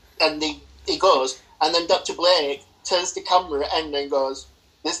 And he goes, and then Dr. Blake turns the camera at end and goes,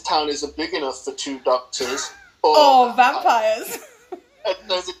 this town isn't big enough for 2 doctors. Or vampires. And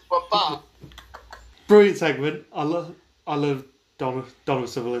there's a bar. Brilliant segment. I love Donald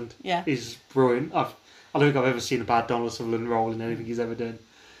Sutherland. Yeah. He's brilliant. I don't think I've ever seen a bad Donald Sutherland role in anything he's ever done.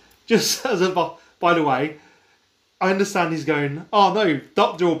 Just as a... By the way, I understand he's going, oh no,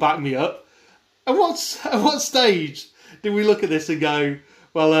 Doctor will back me up. At what stage do we look at this and go,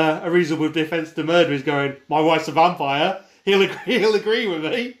 well, a reasonable defence to murder is going, my wife's a vampire, he'll agree with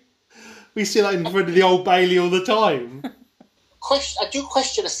me. We see that in front of the Old Bailey all the time. I do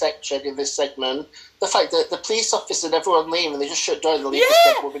question a section in this segment. The fact that the police officer and everyone leave and they just shut down and leave this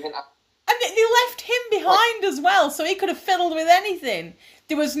dead woman in. And they left him behind as well, so he could have fiddled with anything.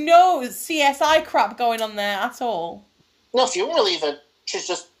 There was no CSI crap going on there at all. No funeral even. She's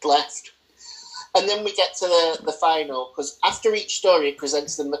just left. And then we get to the final, because after each story it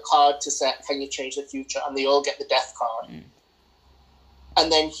presents them the card to say, can you change the future? And they all get the death card. Mm. And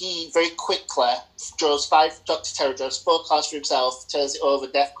then he very quickly Dr. Terror draws 4 cards for himself, turns it over,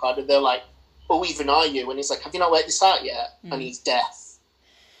 death card, and they're like, who even are you? And he's like, have you not worked this out yet? Mm. And he's deaf.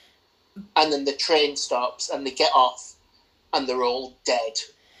 And then the train stops and they get off and they're all dead.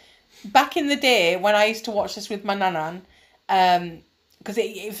 Back in the day when I used to watch this with my nanan, because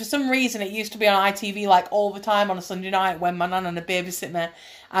for some reason it used to be on ITV like all the time on a Sunday night when my nanan had babysit me,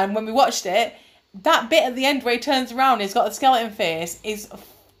 and when we watched it, that bit at the end where he turns around, he's got the skeleton face, is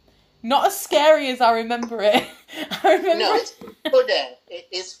not as scary as I remember it. No, it's funny. It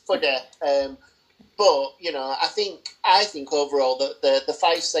is funny. But, you know, I think overall the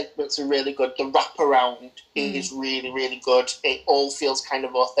 5 segments are really good. The wraparound is really, really good. It all feels kind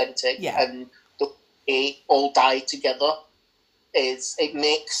of authentic. Yeah. And they all die together. It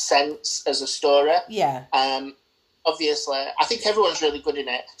makes sense as a story. Yeah. Obviously, I think everyone's really good in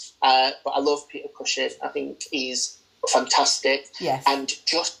it. But I love Peter Cushing. I think he's fantastic. Yes. And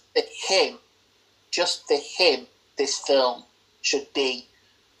just for him, this film should be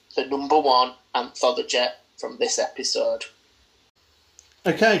the #1 anthology from this episode.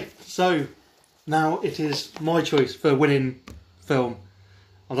 Okay, so now it is my choice for winning film.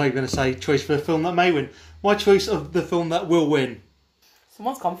 I'm not even going to say choice for a film that may win. My choice of the film that will win.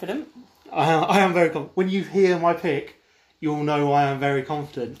 Someone's confident. I am very confident. When you hear my pick, you'll know I am very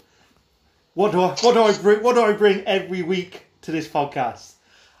confident. What do I bring every week to this podcast?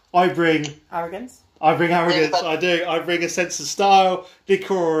 I bring arrogance. I do. I bring a sense of style,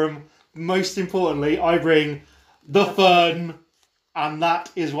 decorum. Most importantly, I bring the fun, and that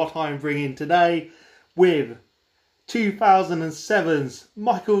is what I'm bringing today with 2007's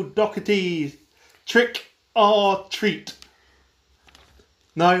Michael Dougherty's Trick or Treat.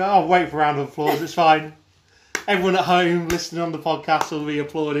 No, I'll wait for a round of applause. It's fine. Everyone at home listening on the podcast will be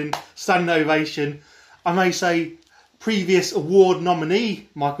applauding. Standing ovation. I may say previous award nominee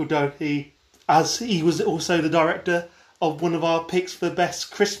Michael Dougherty, as he was also the director of one of our picks for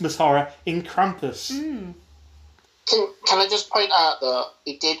best Christmas horror in Krampus. Mm. Can I just point out though,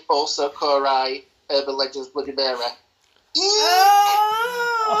 he did also co-write Urban Legends Bloody Mary.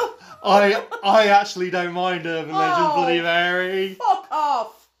 Oh! I actually don't mind Urban Legends Bloody Mary. Fuck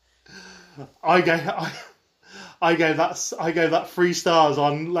off! I gave that 3 stars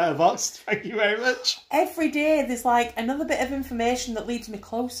on Letterboxd. Thank you very much. Every day there's like another bit of information that leads me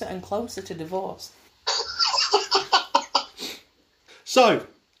closer and closer to divorce. So,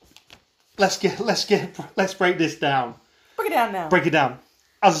 let's break this down. Break it down now. Break it down.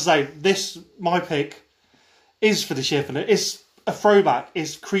 As I say, my pick is for the ship, and it's a throwback.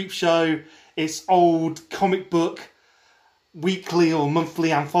 It's Creepshow. It's old comic book, weekly or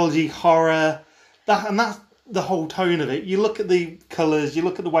monthly anthology horror. That's the whole tone of it. You look at the colours, you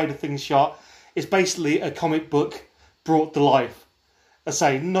look at the way the thing's shot. It's basically a comic book brought to life. I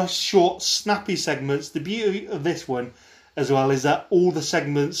say, nice short, snappy segments. The beauty of this one, as well, is that all the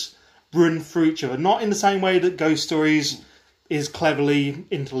segments run through each other. Not in the same way that Ghost Stories is cleverly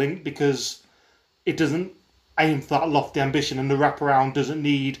interlinked, because it doesn't aim for that lofty ambition, and the wraparound doesn't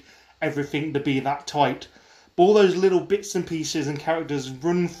need everything to be that tight. But all those little bits and pieces and characters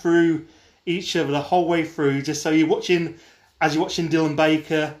run through each other the whole way through, just so you're watching Dylan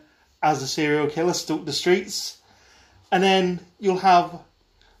Baker as a serial killer stalk the streets, and then you'll have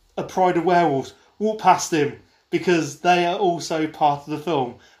a pride of werewolves walk past him, because they are also part of the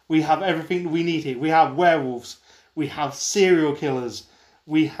film. We have everything that we need here. We have werewolves, we have serial killers,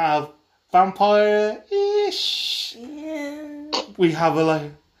 we have vampire-ish. Yeah. We have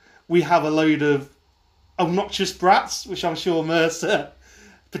a load of obnoxious brats, which I'm sure Mercer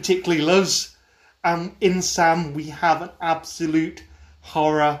particularly loves. And in Sam, we have an absolute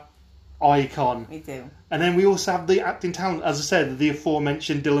horror icon. We do. And then we also have the acting talent, as I said, the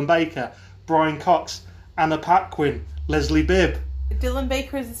aforementioned Dylan Baker, Brian Cox, Anna Paquin, Leslie Bibb. Dylan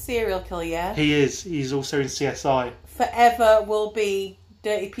Baker is a serial killer, yeah? He is. He's also in CSI. Forever will be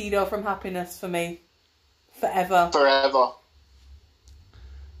Dirty Pedo from Happiness for me. Forever. Forever.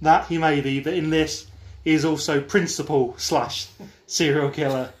 That he may be, but in this, he is also principal / serial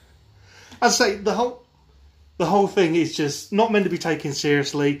killer. I'd say the whole thing is just not meant to be taken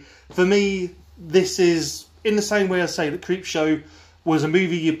seriously. For me, this is in the same way I say that Creepshow was a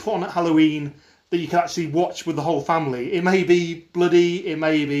movie you put on at Halloween that you could actually watch with the whole family. It may be bloody, it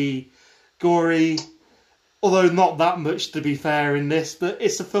may be gory, although not that much to be fair in this, but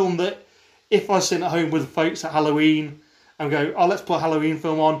it's a film that if I sit at home with the folks at Halloween and go, oh, let's put a Halloween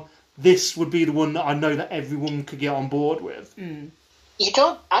film on, this would be the one that I know that everyone could get on board with. You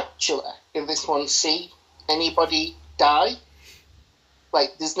don't actually, in this one, see anybody die.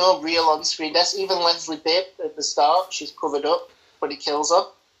 Like, there's no real on-screen death. Even Leslie Bibb at the start, she's covered up when he kills her.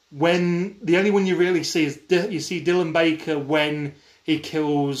 When the only one you really see is you see Dylan Baker when he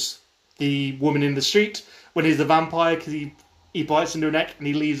kills the woman in the street, when he's the vampire, because he bites into her neck and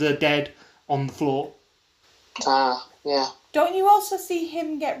he leaves her dead on the floor. Ah, yeah. Don't you also see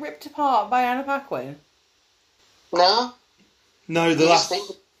him get ripped apart by Anna Paquin? No? No, because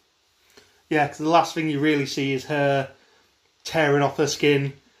the last thing you really see is her tearing off her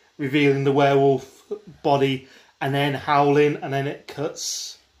skin, revealing the werewolf body, and then howling, and then it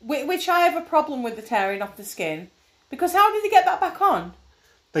cuts. Which I have a problem with the tearing off the skin. Because how did he get that back on?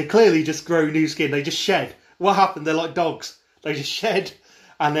 They clearly just grow new skin. They just shed. What happened? They're like dogs. They just shed,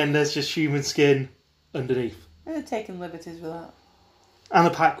 and then there's just human skin underneath. They're taking liberties with that.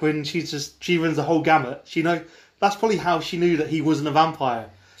 Anna Paquin, she runs the whole gamut. That's probably how she knew that he wasn't a vampire.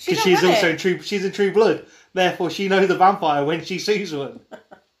 Because she's also she's in True Blood. Therefore, she knows the vampire when she sees one.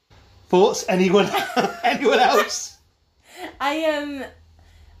 Thoughts? Anyone else?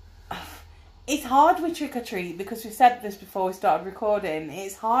 It's hard with Trick or Treat, because we said this before we started recording.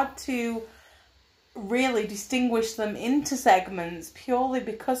 It's hard to really distinguish them into segments purely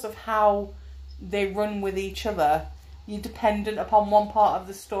because of how they run with each other. You're dependent upon one part of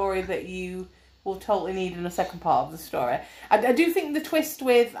the story that you will totally need in a second part of the story. I do think the twist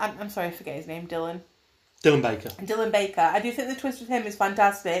with... I'm sorry, I forget his name, Dylan Baker. I do think the twist with him is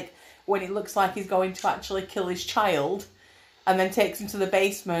fantastic when it looks like he's going to actually kill his child and then takes him to the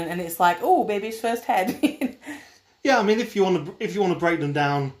basement and it's like, oh, baby's first head. Yeah, I mean, if you want to break them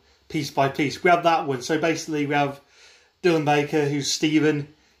down piece by piece, we have that one. So basically we have Dylan Baker, who's Stephen.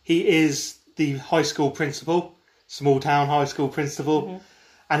 He is the high school principal, small town high school principal. Mm-hmm.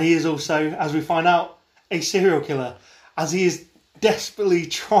 And he is also, as we find out, a serial killer, as he is desperately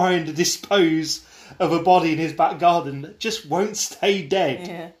trying to dispose of a body in his back garden that just won't stay dead.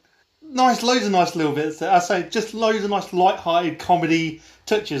 Yeah. Loads of nice little bits. I say, just loads of nice light-hearted comedy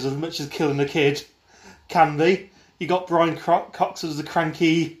touches, as much as killing a kid can be. You got Brian Cox as the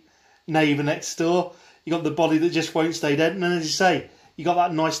cranky neighbour next door. You got the body that just won't stay dead, and then, as you say, you got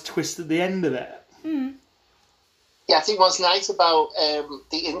that nice twist at the end of it. Mm. Yeah, I think what's nice about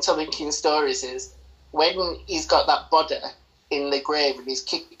the interlinking stories is when he's got that body, in the grave and he's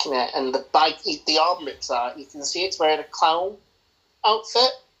kicking it, and the arm rips out. You can see it's wearing a clown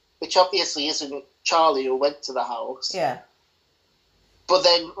outfit, which obviously isn't Charlie who went to the house. Yeah. But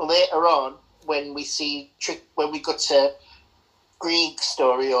then later on, when we go to Grieg's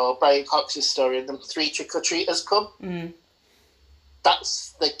story or Brian Cox's story, and them 3 trick-or-treaters come,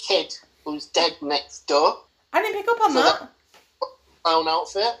 that's the kid who's dead next door. I didn't pick up on that. Clown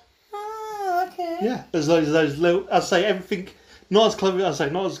outfit. Oh, okay. Yeah, there's loads of those little. I'd say everything not as clever.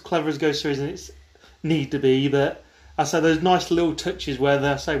 Not as clever as Ghost Stories and it's need to be, but I say those nice little touches where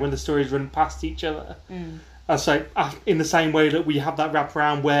when the stories run past each other. I say in the same way that we have that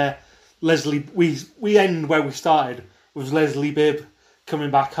wraparound where Leslie, we end where we started with Leslie Bibb coming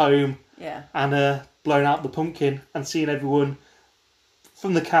back home, and blowing out the pumpkin and seeing everyone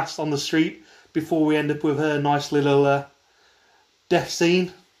from the cast on the street before we end up with her nice little death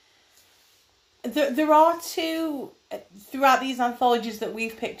scene. There are 2 throughout these anthologies that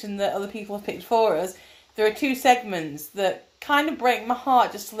we've picked and that other people have picked for us. There are 2 segments that kind of break my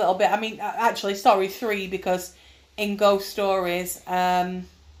heart just a little bit. I mean, actually, sorry, 3, because in Ghost Stories,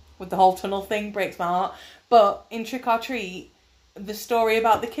 with the whole tunnel thing, breaks my heart. But in Trick or Treat, the story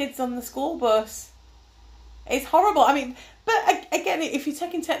about the kids on the school bus, it's horrible. I mean, but again, if you're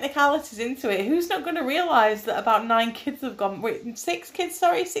taking technicalities into it, who's not going to realise that about 9 kids have gone... Wait, 6 kids?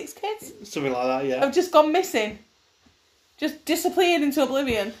 Sorry, 6 kids? Something like that, yeah. Have just gone missing. Just disappeared into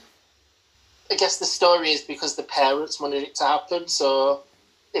oblivion. I guess the story is because the parents wanted it to happen, so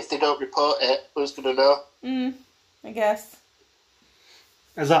if they don't report it, who's going to know? I guess.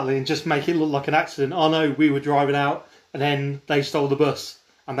 Exactly, and just make it look like an accident. Oh no, we were driving out, and then they stole the bus,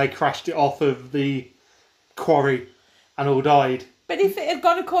 and they crashed it off of the quarry, and all died. But if it had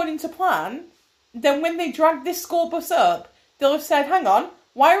gone according to plan, then when they dragged this school bus up, they'll have said, hang on,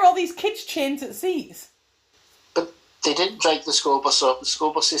 why are all these kids chained at seats? But they didn't drag the school bus up. The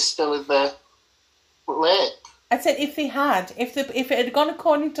school bus is still in the lake. I said if they had. If it had gone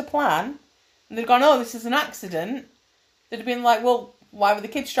according to plan, and they'd gone, oh, this is an accident, they'd have been like, well, why were the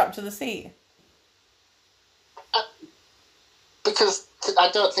kids strapped to the seat? Because I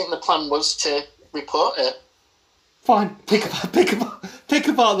don't think the plan was to report it. Fine, pick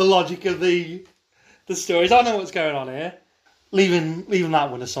apart the logic of the stories. I know what's going on here. Leaving that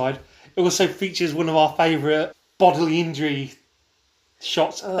one aside, it also features one of our favourite bodily injury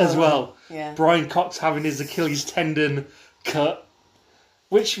shots as well. Yeah. Brian Cox having his Achilles tendon cut,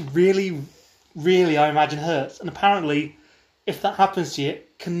 which really, really, I imagine, hurts. And apparently, if that happens to you,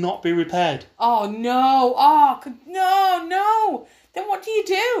 it cannot be repaired. Oh, no. Oh, no. Then what do you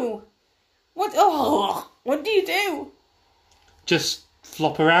do? What do you do? Just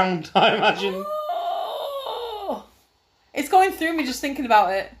flop around, I imagine. Oh. It's going through me just thinking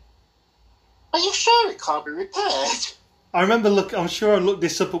about it. Are you sure it can't be repaired? I remember I'm sure I looked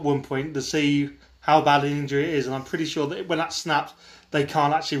this up at one point to see how bad an injury it is, and I'm pretty sure that when that snaps, you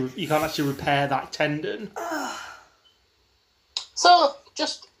can't actually repair that tendon. So,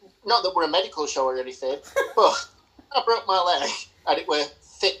 just, not that we're a medical show or anything, but I broke my leg and it were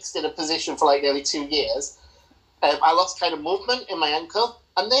fixed in a position for like nearly 2 years. I lost kind of movement in my ankle,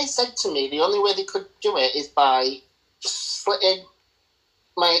 and they said to me the only way they could do it is by slitting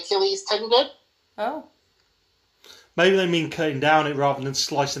my Achilles tendon. Oh. Maybe they mean cutting down it rather than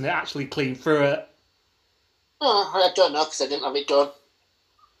slicing it actually clean through it. Oh, I don't know, because I didn't have it done.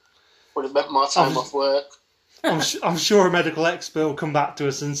 Would have meant more time off work. I'm sure a medical expert will come back to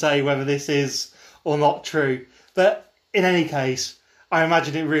us and say whether this is or not true. But in any case, I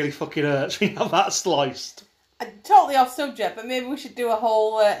imagine it really fucking hurts when you have that sliced. Totally off subject, but maybe we should do a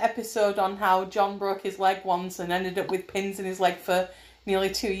whole episode on how John broke his leg once and ended up with pins in his leg for nearly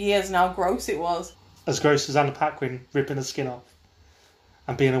 2 years and how gross it was. As gross as Anna Paquin ripping the skin off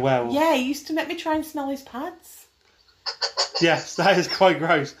and being a werewolf. Yeah, he used to let me try and smell his pads. Yes, that is quite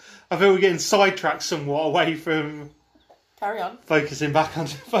gross. I feel we're getting sidetracked somewhat away from... Carry on. Focusing back on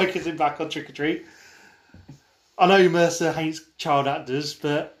Trick or Treat. I know Mercer hates child actors,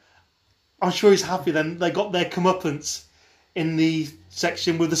 but I'm sure he's happy then they got their comeuppance in the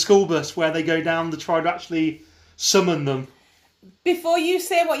section with the school bus where they go down to try to actually summon them. Before you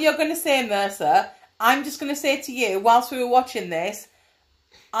say what you're going to say, Mercer, I'm just going to say to you, whilst we were watching this,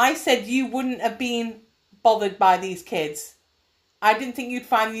 I said you wouldn't have been bothered by these kids. I didn't think you'd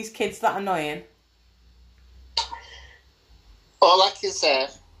find these kids that annoying. All I can say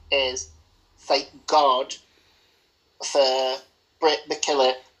is thank God for Britt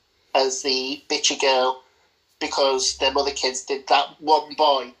McKillop as the bitchy girl, because them other kids did that one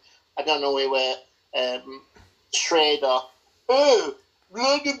boy. I don't know who were Schrader. Ooh,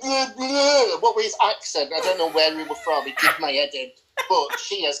 blah, blah, blah, blah. What was his accent? I don't know where he was from. It did my head in. But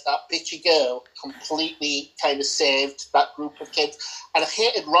she, as that bitchy girl, completely kind of saved that group of kids. And I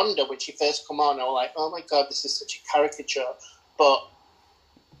hated Rhonda when she first come on. I was like, oh my God, this is such a caricature. But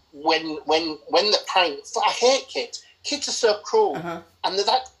when the prank, I hate kids. Kids are so cruel. And they're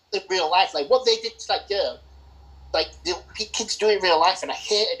that in real life. Like, what they did to that girl, like, the kids do it in real life, and I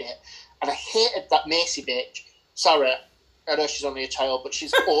hated it. And I hated that Macy bitch. Sorry, I know she's only a child, but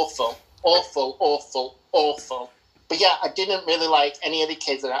she's awful. Awful, awful, awful. But yeah, I didn't really like any of the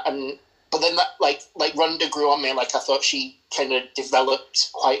kids. But then that, like Rhonda grew on me. Like, I thought she kind of developed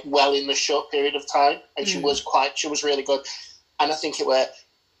quite well in the short period of time. And she was really good. And I think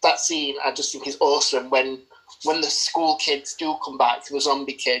that scene, I just think is awesome when the school kids do come back, the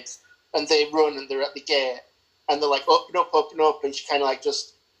zombie kids, and they run and they're at the gate, and they're like, open up, and she kind of like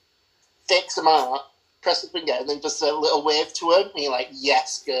just takes them out, presses the finger, and then does a little wave to him, and you're like,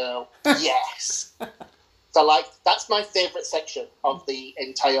 yes, girl, yes. So, like, that's my favourite section of the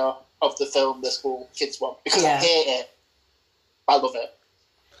film, the school kids one, because I hate it. I love it.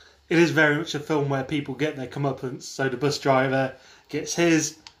 It is very much a film where people get their comeuppance. So the bus driver gets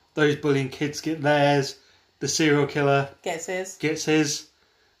his, those bullying kids get theirs, the serial killer gets his.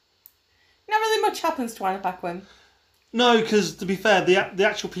 Not really much happens to Anna Paquin. No, because to be fair, the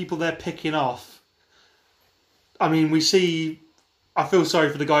actual people they're picking off, I mean, I feel sorry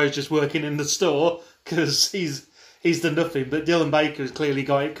for the guy who's just working in the store, because he's done nothing, but Dylan Baker has clearly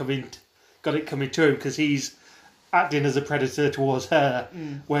got it coming to him, because he's acting as a predator towards her,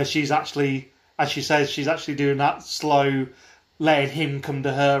 where she's actually, as she says, she's actually doing that slow, letting him come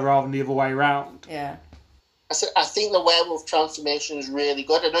to her rather than the other way around. Yeah. I think the werewolf transformation is really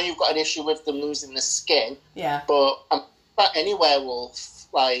good. I know you've got an issue with them losing the skin. Yeah. But about any werewolf,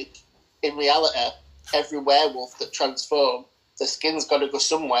 like, in reality, every werewolf that transforms, the skin's got to go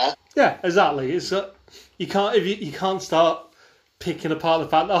somewhere. Yeah, exactly. It's you can't start picking apart the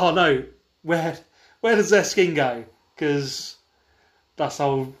fact that, oh no, where does their skin go? Because that's the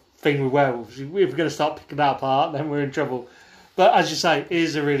whole thing with werewolves. If we're going to start picking that apart, then we're in trouble. But as you say, it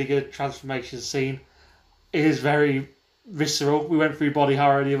is a really good transformation scene. It is very visceral. We went through body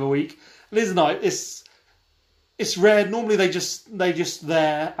horror the other week. It is nice. It's rare. Normally they just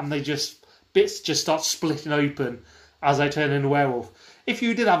there and bits just start splitting open as they turn into werewolf. If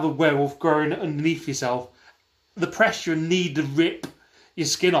you did have a werewolf growing underneath yourself, the pressure and need to rip your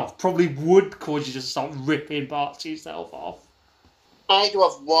skin off probably would cause you to start ripping parts of yourself off. I do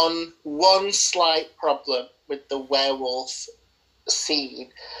have one slight problem with the werewolf scene,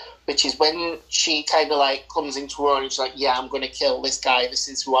 which is when she kind of like comes into her own and she's like, yeah, I'm going to kill this guy. This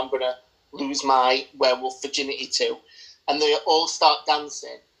is who I'm going to lose my werewolf virginity to. And they all start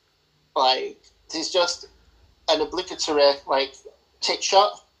dancing. Like, there's just an obligatory, like, tit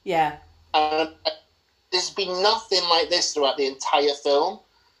shot. Yeah. And there's been nothing like this throughout the entire film.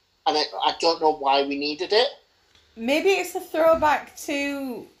 And I don't know why we needed it. Maybe it's a throwback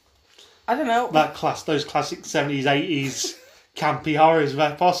to, I don't know. Those classic 70s, 80s campy horrors,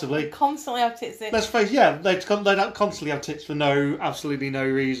 possibly. They constantly have tits in. Let's face it, yeah, they don't constantly have tits for absolutely no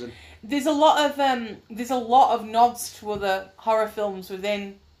reason. There's a lot of nods to other horror films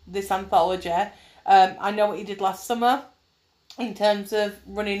within this anthology. I Know What You Did Last Summer, in terms of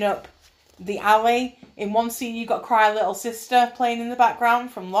running up the alley. In one scene, you got Cry Little Sister playing in the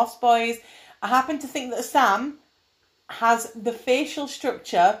background from Lost Boys. I happen to think that Sam has the facial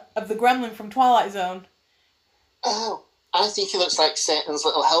structure of the gremlin from Twilight Zone. Oh, I think he looks like Satan's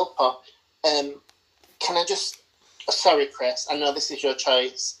little helper. Can I just... Sorry, Chris, I know this is your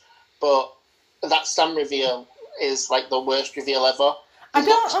choice, but that Sam reveal is like the worst reveal ever. I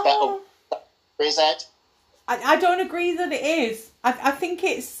don't agree that it is. I think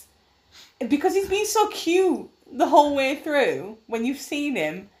it's... Because he's been so cute the whole way through, when you've seen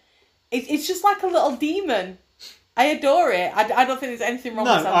him, it's just like a little demon. I adore it. I don't think there's anything wrong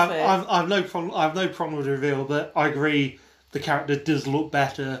with Sam's face. I have no problem with the reveal, but I agree the character does look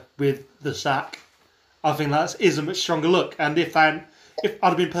better with the sack. I think that is a much stronger look. And if I'd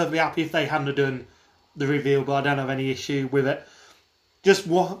have been perfectly happy if they hadn't done the reveal, but I don't have any issue with it.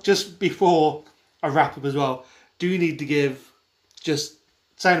 Just before I wrap up as well, do you need to give, just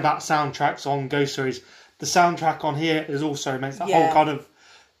saying about soundtracks on Ghost Stories, the soundtrack on here is also makes that whole kind of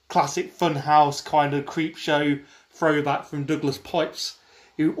classic funhouse kind of creep show throwback from Douglas Pipes,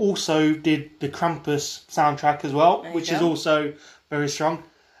 who also did the Krampus soundtrack as well, which is also very strong.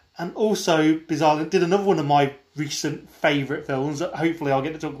 And also, bizarrely, did another one of my recent favourite films that hopefully I'll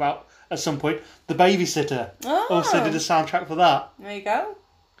get to talk about at some point, The Babysitter. Oh. Also did a soundtrack for that. There you go.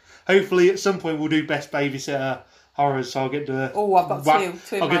 Hopefully at some point we'll do Best Babysitter horrors, so I'll get the I've got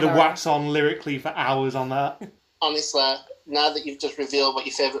two in I'll my get the diary. wax on lyrically for hours on that. Honestly, now that you've just revealed what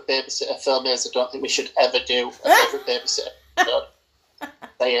your favourite babysitter film is, I don't think we should ever do a favourite babysitter episode.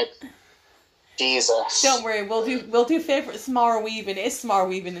 Say it. Jesus. Don't worry, we'll do favourite Samara Weaving. It is Samara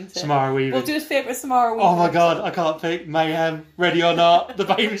Weaving, isn't it? Samara Weaving. We'll do his favourite Samara Weaving. Oh my god, I can't pick Mayhem, Ready or Not, the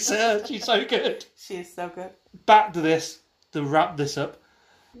babysitter. She's so good. She is so good. Back to this, to wrap this up.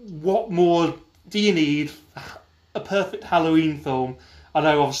 What more do you need? A perfect Halloween film. I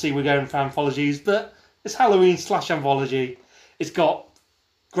know obviously we're going for anthologies, but it's Halloween / anthology. It's got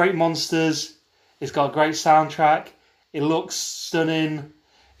great monsters. It's got a great soundtrack. It looks stunning.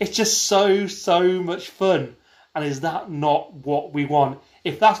 It's just so much fun. And is that not what we want?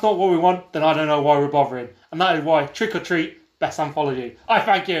 If that's not what we want, then I don't know why we're bothering. And that is why Trick or Treat, best anthology. I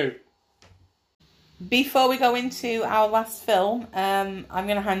thank you. Before we go into our last film, I'm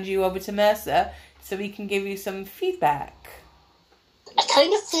going to hand you over to Mercer so we can give you some feedback. I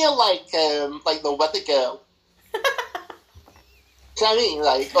kind of feel like the Weather Girl. Do you know what I mean?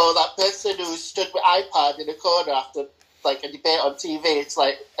 Like, that person who stood with iPad in a corner after like a debate on TV. It's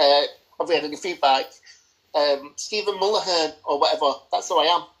like, have we had any feedback? Stephen Mullahan or whatever. That's who I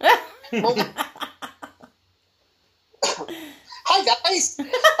am. Hi guys.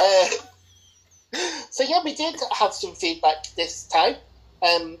 So yeah, we did have some feedback this time.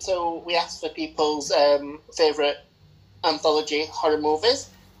 So we asked for people's favourite anthology horror movies.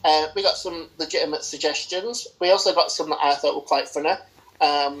 We got some legitimate suggestions. We also got some that I thought were quite funny.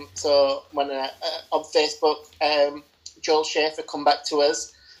 So when on Facebook, Joel Schaefer come back to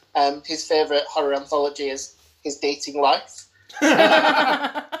us. His favourite horror anthology is his dating life.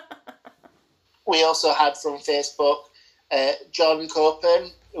 We also had from Facebook John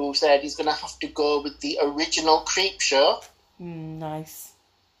Copen, who said he's going to have to go with the original Creepshow. Nice.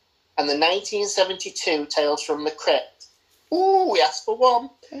 And the 1972 Tales from the Crypt. Ooh, we asked for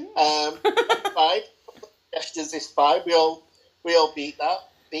one. Fine. Suggestions is fine. We all beat that.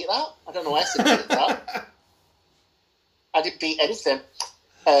 Beat that? I don't know why I said beat that. I didn't beat anything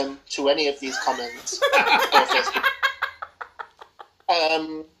to any of these comments.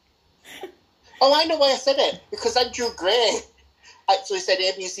 I know why I said it. Because Andrew Gray actually said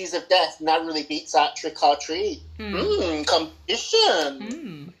ABCs of Death narrowly beats out Trick or Treat.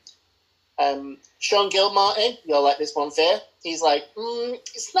 Competition. Sean Gilmartin, you'll like this one, Faye. He's like,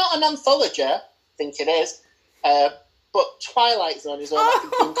 it's not an anthology. I think it is. But Twilight Zone is all I can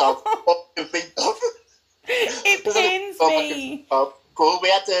think of. What do you think of? It pains me. Cool. We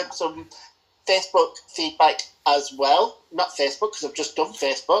had some Facebook feedback as well. Not Facebook, because I've just done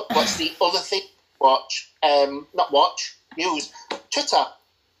Facebook. What's the other thing? Use Twitter.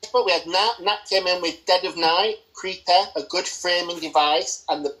 But we had Nat came in with Dead of Night, Creeper, a good framing device,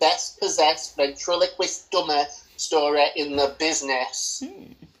 and the best possessed ventriloquist dummy story in the business.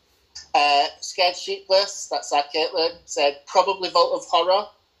 Scared Sheepless, that's our Caitlin, said probably Vault of Horror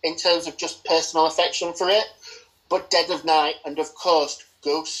in terms of just personal affection for it, but Dead of Night and of course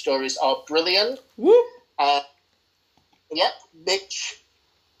Ghost Stories are brilliant. Woo. Mitch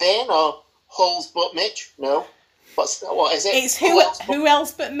Bain or Holes But Mitch? No. What is it? It's who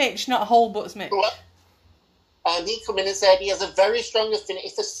else but Mitch, not Whole Butts Mitch. And he come in and said he has a very strong affinity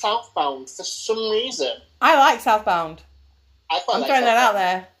for Southbound for some reason. I like Southbound. I'm throwing that out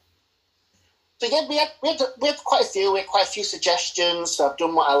there. So yeah, we had quite a few. We had quite a few suggestions. So I've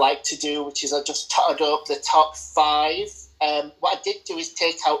done what I like to do, which is I just totted up the top 5. What I did do is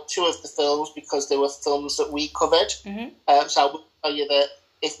take out 2 of the films because they were films that we covered. So I will tell you that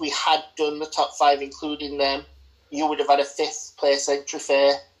if we had done the top 5, including them, you would have had a 5th place entry,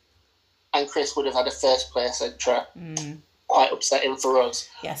 Faye, and Chris would have had a 1st place entry. Quite upsetting for us.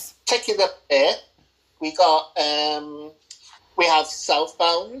 Yes. Taking up there, we got we have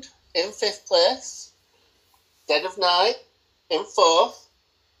Southbound in 5th place, Dead of Night in 4th,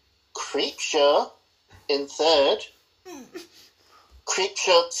 Creepshow in 3rd,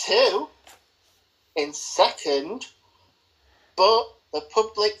 Creepshow 2 in 2nd, but the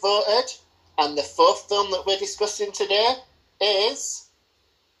public voted, and the 4th film that we're discussing today is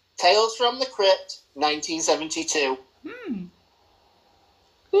Tales from the Crypt, 1972.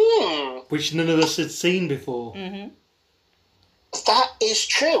 Which none of us had seen before. That is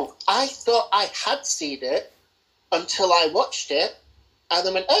true. I thought I had seen it until I watched it, and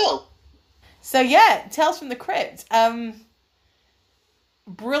then went, oh. So yeah, Tales from the Crypt.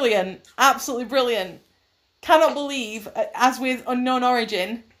 Brilliant. Absolutely brilliant. Cannot believe, as with Unknown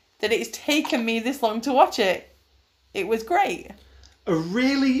Origin, that it's taken me this long to watch it. It was great. A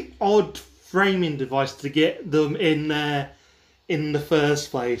really odd framing device to get them in there in the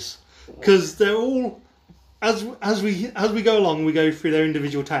first place. Because they're all as we go along, we go through their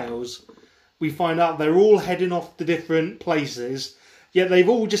individual tales. We find out they're all heading off to different places, yet they've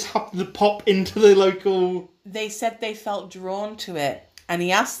all just happened to pop into the local. They said they felt drawn to it, and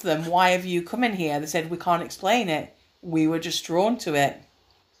he asked them, "Why have you come in here?" They said, "We can't explain it. We were just drawn to it."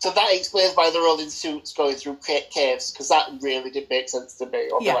 So that explains why they're all in suits going through caves, because that really did make sense to me.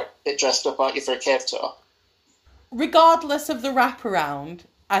 Or they're like a bit dressed up, aren't you, for a cave tour? Regardless of the wraparound,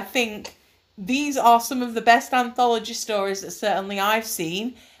 I think these are some of the best anthology stories that certainly I've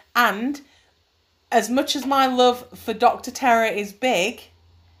seen. And as much as my love for Dr. Terror is big,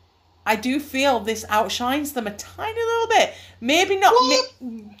 I do feel this outshines them a tiny little bit. Maybe not,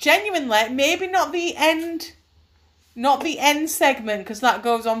 genuinely, maybe not the end. Not the end segment, because that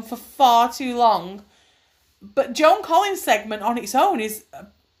goes on for far too long. But Joan Collins' segment on its own is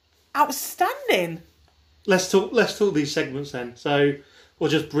outstanding. Let's talk these segments then. So, or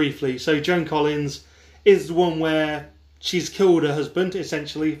just briefly. So Joan Collins is the one where she's killed her husband,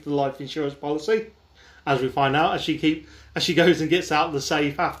 essentially, for the life insurance policy. As we find out, as she goes and gets out of the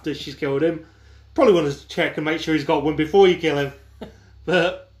safe after she's killed him. Probably want to check and make sure he's got one before you kill him.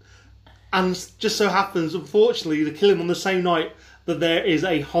 And just so happens, unfortunately, they kill him on the same night that there is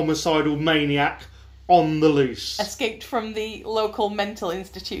a homicidal maniac on the loose. Escaped from the local mental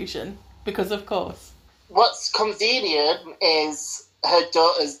institution, because of course. What's convenient is her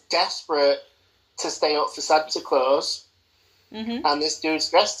daughter's desperate to stay up for Santa Claus, and this dude's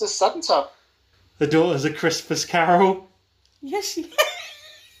dressed as Santa. The daughter's a Christmas Carol. Yes,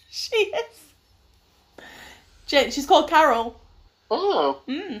 she is. She's called Carol. Oh.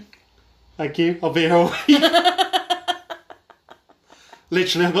 Thank you. I'll be here all week.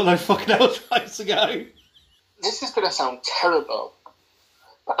 Literally, I've got no fucking place to go. This is going to sound terrible,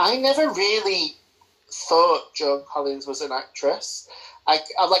 but I never really thought Joan Collins was an actress. I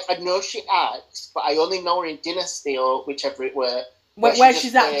know she acts, but I only know her in Dynasty or whichever it were. Where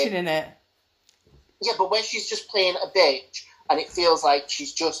she's acting in it. Yeah, but where she's just playing a bitch, and it feels like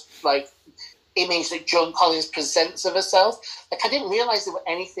she's just, like, image that Joan Collins presents of herself. Like, I didn't realise there were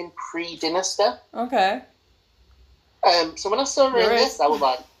anything pre-Dynasty. Okay. So when I saw her in this, I was,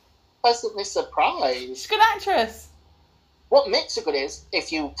 like, pleasantly surprised. She's a good actress. What makes her good is,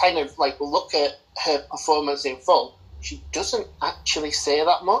 if you kind of, like, look at her performance in full, she doesn't actually say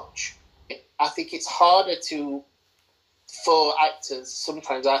that much. I think it's harder for actors,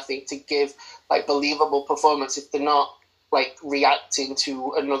 sometimes I think, to give, like, believable performance if they're not, like, reacting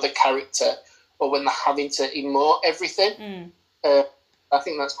to another character or when they're having to emote everything. I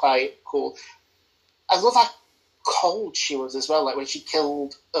think that's quite cool. I love how cold she was as well, like, when she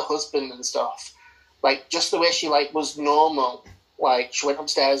killed her husband and stuff. Like, just the way she, like, was normal. Like, she went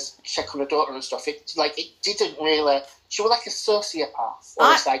upstairs to check on her daughter and stuff. It didn't really... She was like a sociopath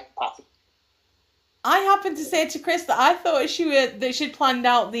or a psychopath. I happened to say to Chris that I thought she'd planned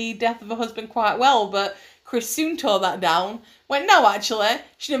out the death of her husband quite well, but Chris soon tore that down. Went, no, actually,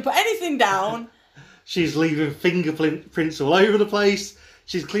 she didn't put anything down. She's leaving fingerprints all over the place.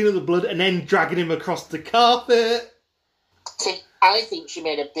 She's cleaning the blood and then dragging him across the carpet. See, I think she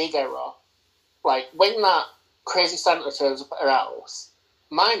made a big error. Like, when that crazy Santa turns up at her house,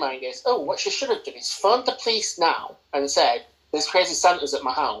 my mind is, oh, what she should have done is phoned the police now and said, there's crazy Santas at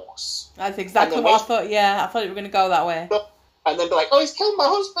my house. That's exactly what I thought, yeah. I thought you were going to go that way. And then be like, oh, he's killed my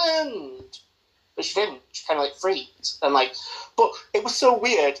husband. But she didn't. She kind of, like, freaked. And, like, but it was so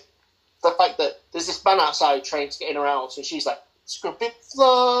weird, the fact that there's this man outside trying to get in her house, and she's like, scrubbing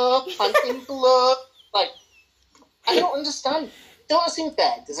blood, planting blood. Like, I don't understand. Daughter's in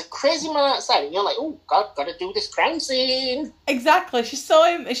bed, there's a crazy man outside, and you're like, oh, God, gotta do this crime scene. Exactly. She saw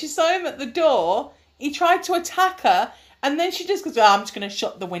him at the door. He tried to attack her, and then she just goes, oh, I'm just going to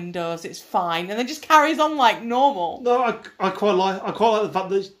shut the windows, it's fine. And then just carries on like normal. No, I quite like the fact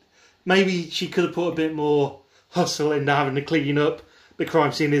that maybe she could have put a bit more hustle into having to clean up the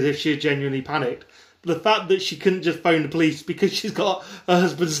crime scene as if she had genuinely panicked. But the fact that she couldn't just phone the police because she's got her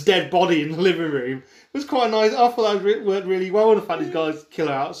husband's dead body in the living room was quite nice. I thought that worked really well, the fact these guys kill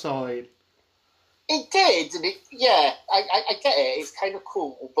her outside. It did, and I get it, it's kind of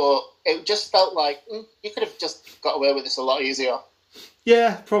cool, but it just felt like you could have just got away with this a lot easier.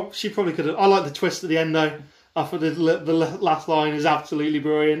 Yeah, she probably could have. I like the twist at the end, though. I thought the last line is absolutely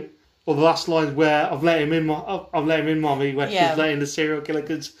brilliant. Or the last line where I've let him in, Mommy, where she's letting the serial killer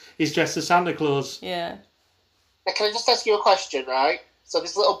because he's dressed as Santa Claus. Yeah. Now, can I just ask you a question, right? So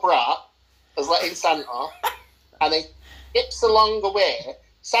this little brat has let in Santa, and he skips along the way.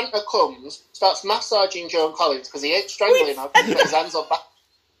 Santa comes, starts massaging Joan Collins because he ain't strangling her, put his hands up back.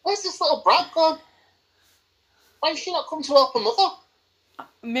 Where's this little brat gone? Why has she not come to help her mother?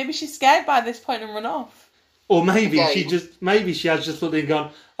 Maybe she's scared by this point and run off. Or maybe Okay. maybe she has just looked and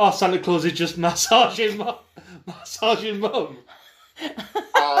gone, oh, Santa Claus is just massaging mum.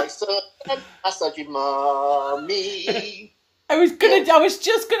 I saw massaging mommy. I was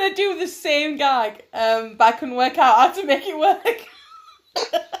just gonna do the same gag, but I couldn't work out how to make it work.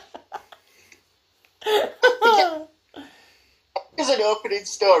 As an opening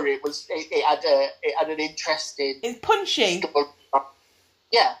story, it had an interesting It's punchy. story.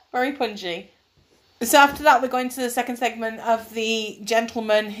 Yeah. Very punchy. So after that, we're going to the second segment of the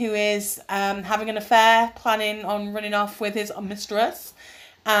gentleman who is having an affair, planning on running off with his mistress.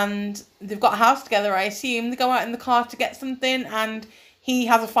 And they've got a house together, I assume. They go out in the car to get something, and he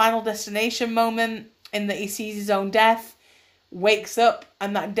has a final destination moment in that he sees his own death, wakes up,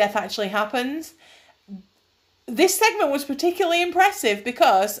 and that death actually happens. This segment was particularly impressive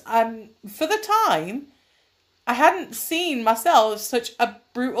because for the time, I hadn't seen myself such a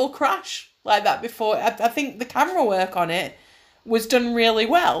brutal crash like that before. I think the camera work on it was done really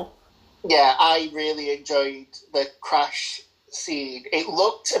well. Yeah, I really enjoyed the crash scene. It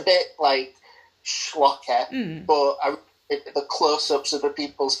looked a bit like schlocker, but the close-ups of the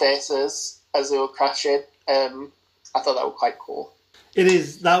people's faces as they were crashing, I thought that was quite cool. It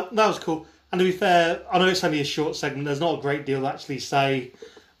is. That was cool. And to be fair, I know it's only a short segment. There's not a great deal to actually say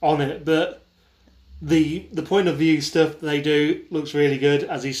on it, but the point of view stuff they do looks really good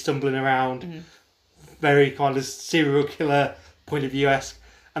as he's stumbling around. Very kind of serial killer point of view-esque.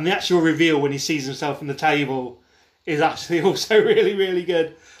 And the actual reveal when he sees himself in the table is actually also really, really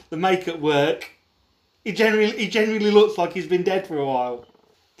good. The makeup work, he genuinely looks like he's been dead for a while.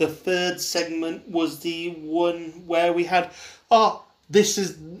 The third segment was the one where we had, this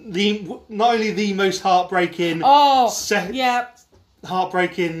is not only the most heartbreaking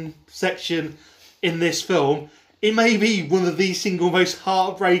heartbreaking section in this film, it may be one of the single most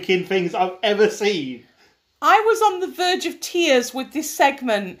heartbreaking things I've ever seen. I was on the verge of tears with this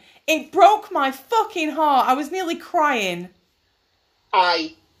segment. It broke my fucking heart. I was nearly crying.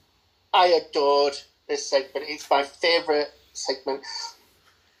 I adored this segment. It's my favourite segment.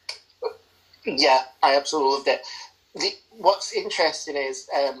 Yeah, I absolutely loved it. What's interesting is,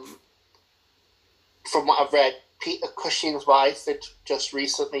 from what I've read, Peter Cushing's wife had just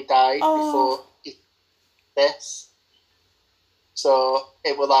recently died before this. So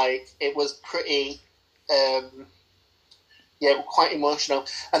it was pretty, it was quite emotional.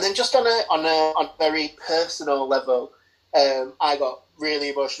 And then just on a very personal level, I got really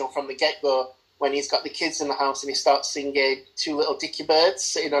emotional from the get-go when he's got the kids in the house and he starts singing Two Little Dicky Birds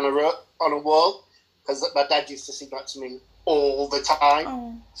sitting on a wall, because my dad used to sing that to me all the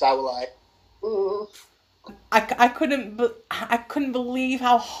time. So I was like, ooh. I couldn't believe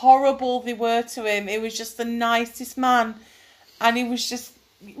how horrible they were to him. It was just the nicest man, and he was just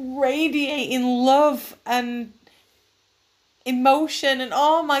radiating love and emotion, and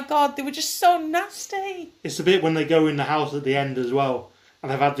oh my god, they were just so nasty. It's the bit when they go in the house at the end as well,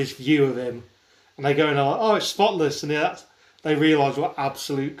 and they've had this view of him, and they go in and they're like, oh, it's spotless, and they realise what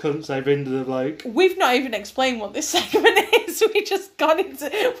absolute cunts they've been to the bloke. We've not even explained what this segment is.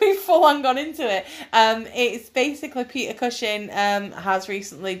 We've full on gone into it. It's basically Peter Cushing has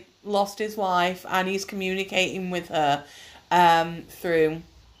recently lost his wife, and he's communicating with her through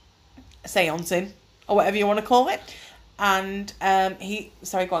seancing, or whatever you want to call it. And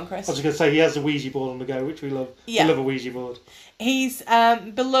sorry, go on, Chris. I was going to say, he has a Ouija board on the go, which we love. Yeah. We love a Ouija board. He's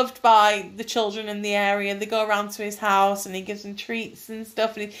beloved by the children in the area. They go around to his house and he gives them treats and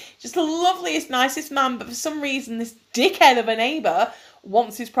stuff. And he's just the loveliest, nicest man. But for some reason, this dickhead of a neighbour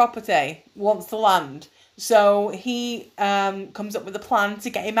wants his property, wants the land. So he comes up with a plan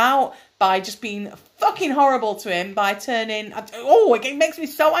to get him out by just being fucking horrible to him, by turning... it makes me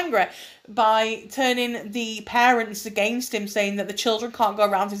so angry. By turning the parents against him, saying that the children can't go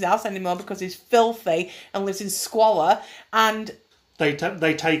around his house anymore because he's filthy and lives in squalor. And they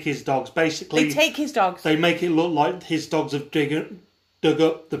take his dogs. Basically, they take his dogs. They make it look like his dogs have dug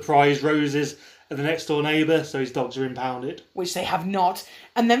up the prize roses of the next door neighbour, so his dogs are impounded. Which they have not.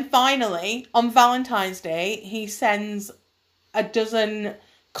 And then finally, on Valentine's Day, he sends a dozen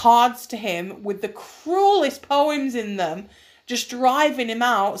cards to him with the cruelest poems in them, just driving him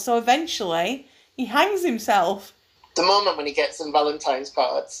out. So eventually, he hangs himself. The moment when he gets some Valentine's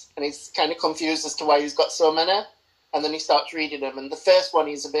cards, and he's kind of confused as to why he's got so many, and then he starts reading them, and the first one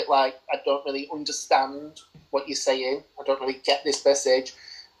he's a bit like, I don't really understand what you're saying, I don't really get this message,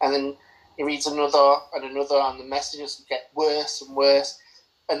 and then he reads another, and the messages get worse and worse,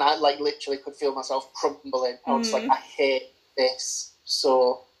 and I literally could feel myself crumbling. I was like, I hate this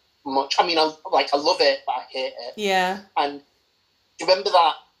so much. I mean, I love it, but I hate it. Yeah. And do you remember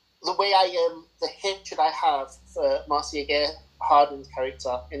that the way I the hatred I have for Marcia Gay Harden's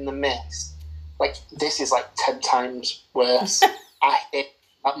character in The Mist, like, this is like 10 times worse. I hate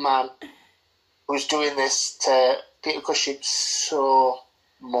that man who's doing this to Peter Cushing so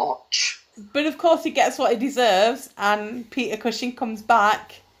much. But of course he gets what he deserves, and Peter Cushing comes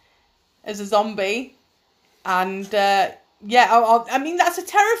back as a zombie. And, I mean, that's a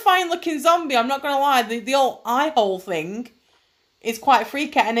terrifying looking zombie, I'm not going to lie. The old eye hole thing is quite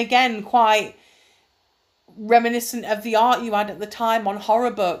freaky, and again, quite reminiscent of the art you had at the time on horror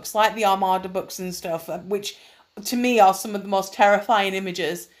books, like the Armada books and stuff, which to me are some of the most terrifying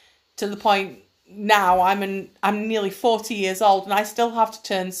images, to the point now I'm nearly 40 years old and I still have to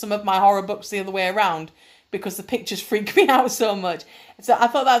turn some of my horror books the other way around because the pictures freak me out so much. So I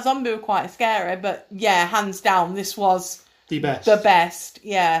thought that zombie was quite scary, but yeah, hands down, this was the best. The best,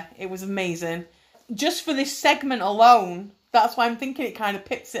 yeah, it was amazing. Just for this segment alone, that's why I'm thinking it kind of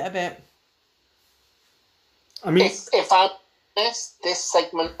pips it a bit. I mean, if I'm honest, this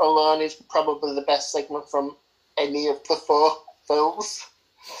segment alone is probably the best segment from any of the 4 films.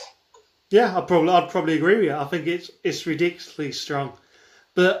 Yeah, I'd probably agree with you. I think it's ridiculously strong.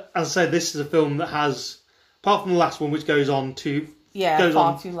 But as I said, this is a film that has, apart from the last one, which goes on too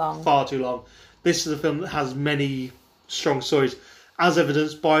far too long. This is a film that has many strong stories, as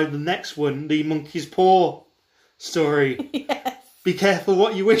evidenced by the next one, the Monkey's Paw story. Yes. Be careful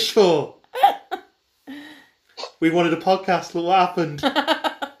what you wish for. We wanted a podcast, look what happened.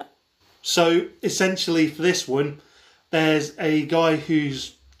 So, essentially, for this one, there's a guy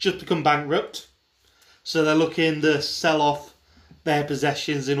who's just become bankrupt. So they're looking to sell off their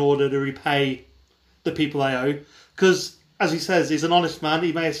possessions in order to repay the people they owe. Because, as he says, he's an honest man.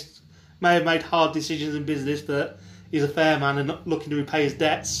 He may have made hard decisions in business, but he's a fair man and not looking to repay his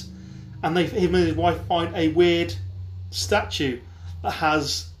debts. And him and his wife find a weird statue that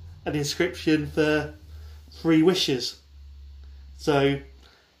has an inscription for 3 wishes. So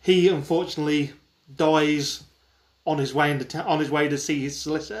he unfortunately dies on his way to see his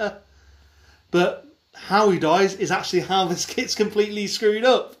solicitor. But how he dies is actually how this gets completely screwed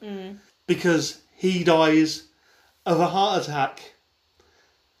up. Because he dies of a heart attack.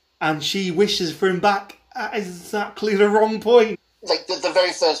 And she wishes for him back at exactly the wrong point. Like, the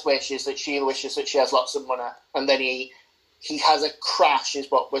very first wish is that she wishes that she has lots of money. And then he has a crash,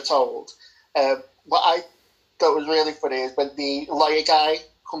 is what we're told. What I thought was really funny is when the lawyer guy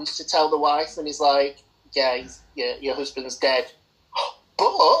comes to tell the wife and he's like, yeah, your husband's dead.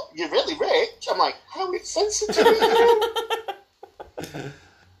 But you're really rich. I'm like, how insensitive.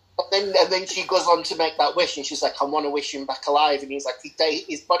 And then she goes on to make that wish, and she's like, I want to wish him back alive. And he's like,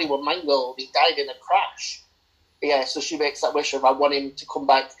 his body was mangled. He died in a crash. Yeah, so she makes that wish of, I want him to come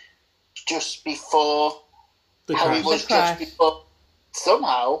back just before how he was just before.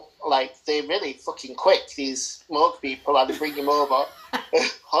 Somehow, like, they're really fucking quick, these morgue people, and they bring him over.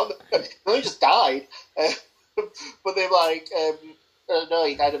 No, he just died. But they're like, no,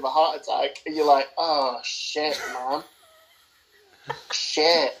 he died of a heart attack. And you're like, oh, shit, man.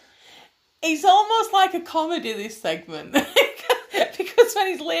 Shit. It's almost like a comedy, this segment. Because when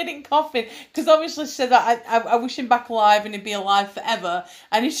he's laid in coffin, because obviously she said that I wish him back alive and he'd be alive forever,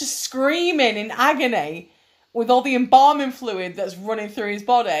 and he's just screaming in agony with all the embalming fluid that's running through his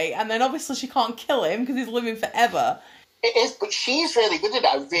body, and then obviously she can't kill him because he's living forever. It is, but she's really good at it.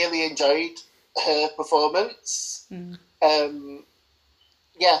 I really enjoyed her performance. Yeah.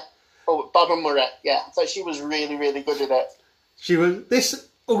 Oh, Barbara Murray. Yeah, I thought she was really, really good at it. This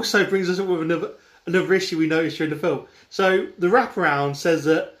also brings us up with another issue we noticed during the film. So the wraparound says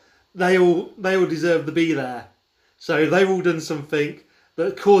that they all deserve to be there. So they've all done something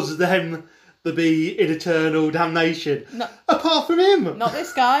that causes them to be in eternal damnation. No, apart from him. Not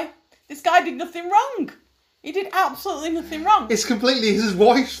this guy. This guy did nothing wrong. He did absolutely nothing wrong. It's completely his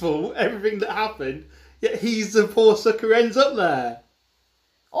wife's fault, everything that happened. Yet he's the poor sucker who ends up there.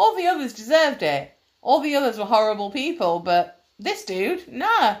 All the others deserved it. All the others were horrible people, but this dude,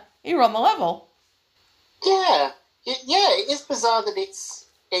 nah, he were on the level. Yeah, it is bizarre that it's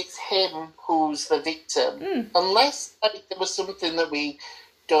him who's the victim. Unless there was something that we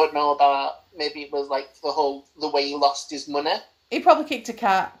don't know about. Maybe it was like the way he lost his money. He probably kicked a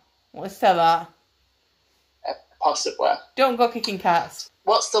cat. Let's say that. Possibly. Don't go kicking cats.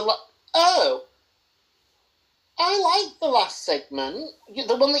 What's the... Oh! I like the last segment.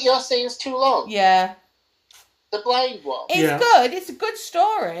 The one that you're saying is too long. Yeah. The blind one. It's good. It's a good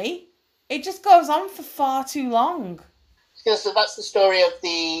story. It just goes on for far too long. Yeah, so that's the story of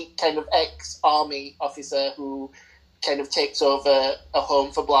the kind of ex-army officer who kind of takes over a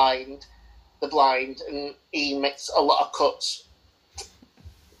home for the blind, and he makes a lot of cuts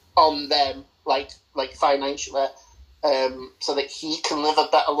on them, like financially, so that he can live a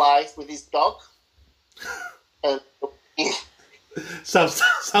better life with his dog. Sounds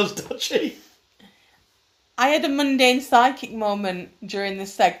dodgy. I had a mundane sidekick moment during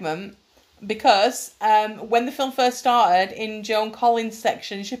this segment because when the film first started, in Joan Collins'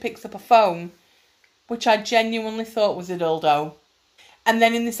 section, she picks up a phone, which I genuinely thought was a dildo. And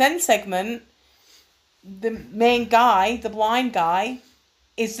then in this end segment, the main guy, the blind guy,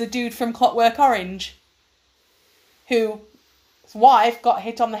 is the dude from Clockwork Orange, whose wife got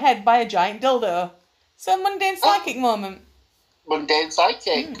hit on the head by a giant dildo. So a mundane sidekick moment. Mundane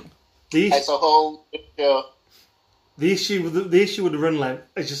sidekick. The It's a whole show. issue with the run length,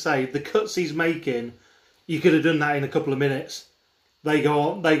 as you say, the cuts he's making, you could have done that in a couple of minutes. They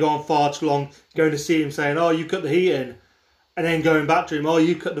go on far too long. Going to see him saying, "Oh, you cut the heat in," and then going back to him, "Oh,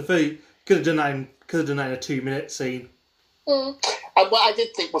 you cut the feet." Could have done that in a 2-minute scene. And what I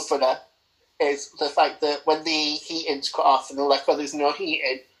did think was funny is the fact that when the heating's cut off and they're like, "Oh, there's no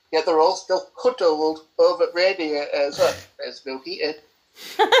heating," yet they're all still huddled over radiators. There's no heating.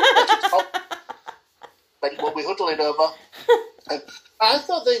 Like what we're huddling over. I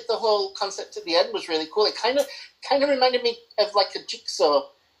thought the whole concept at the end was really cool. It kind of reminded me of like a jigsaw.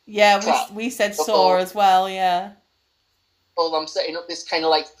 Yeah, we said Saw as well, yeah. Well, I'm setting up this kind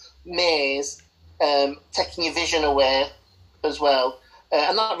of like maze, taking your vision away as well.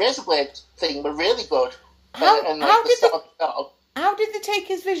 And that razor blade thing were really good. How did they take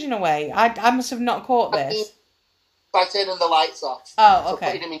his vision away? I must have not caught this. By turning the lights off. Oh, okay.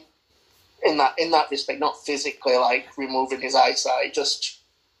 So putting him in that respect, not physically like removing his eyesight, just...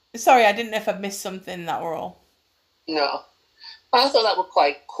 Sorry, I didn't know if I'd missed something, that were all. No. I thought that was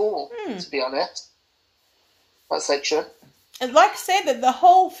quite cool, to be honest. That section. And like I say, that the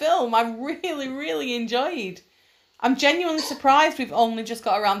whole film I really, really enjoyed. I'm genuinely surprised we've only just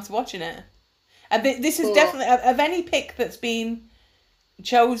got around to watching it. And this is definitely, of any pick that's been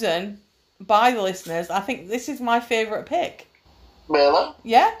chosen by the listeners, I think this is my favourite pick. Really?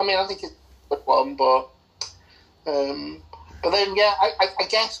 Yeah? I mean, I think it's a good one, but then, yeah, I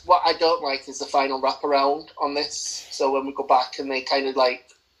guess what I don't like is the final wraparound on this. So when we go back and they kind of like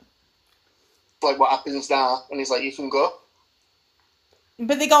what happens now, and he's like, "You can go."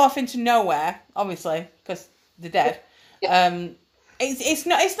 But they go off into nowhere, obviously, because they're dead. Yeah. It's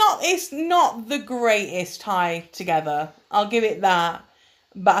not the greatest tie together. I'll give it that.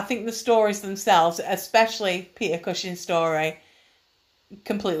 But I think the stories themselves, especially Peter Cushing's story,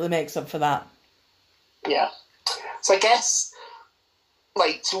 completely makes up for that. Yeah. So I guess,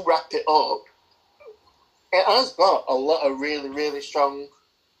 like, to wrap it up, it has got a lot of really, really strong...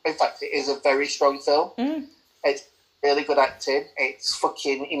 In fact, it is a very strong film. It's really good acting. It's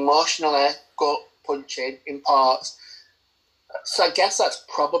fucking emotionally gut-punching in parts. So I guess that's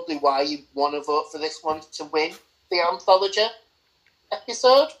probably why you want to vote for this one to win the anthology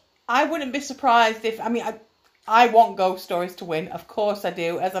episode. I wouldn't be surprised if... I mean, I want Ghost Stories to win. Of course I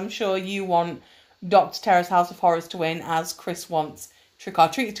do. As I'm sure you want Dr. Terror's House of Horrors to win, as Chris wants Trick or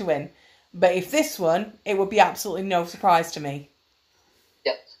Treat to win. But if this one, it would be absolutely no surprise to me.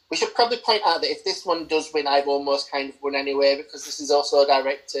 Yeah. We should probably point out that if this one does win, I've almost kind of won anyway, because this is also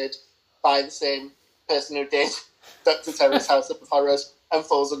directed by the same person who did Dr. Terror's House of Horrors and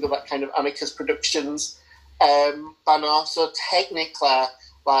falls under that kind of Amicus Productions banner. So technically,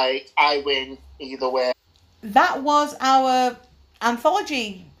 like, I win either way. That was our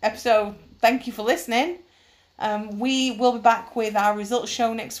anthology episode. Thank you for listening. We will be back with our results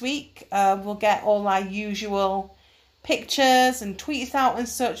show next week. We'll get all our usual pictures and tweets out and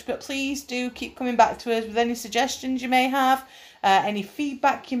such, but please do keep coming back to us with any suggestions you may have, any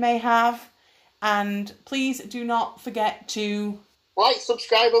feedback you may have, and please do not forget to like,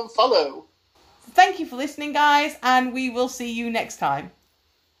 subscribe and follow. Thank you for listening, guys, and we will see you next time.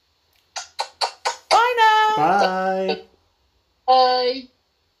 Bye now. Bye. Bye.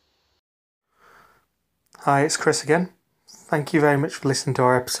 Hi, it's Chris again. Thank you very much for listening to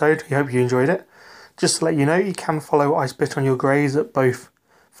our episode. We hope you enjoyed it. Just to let you know, you can follow I Spit on Your Grades at both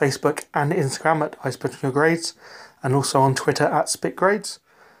Facebook and Instagram at I Spit on Your Grades, and also on Twitter at SpitGrades.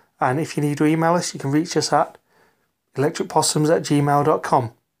 And if you need to email us, you can reach us at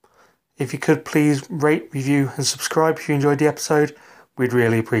electricpossums@gmail.com. If you could please rate, review and subscribe if you enjoyed the episode, we'd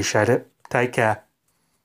really appreciate it. Take care.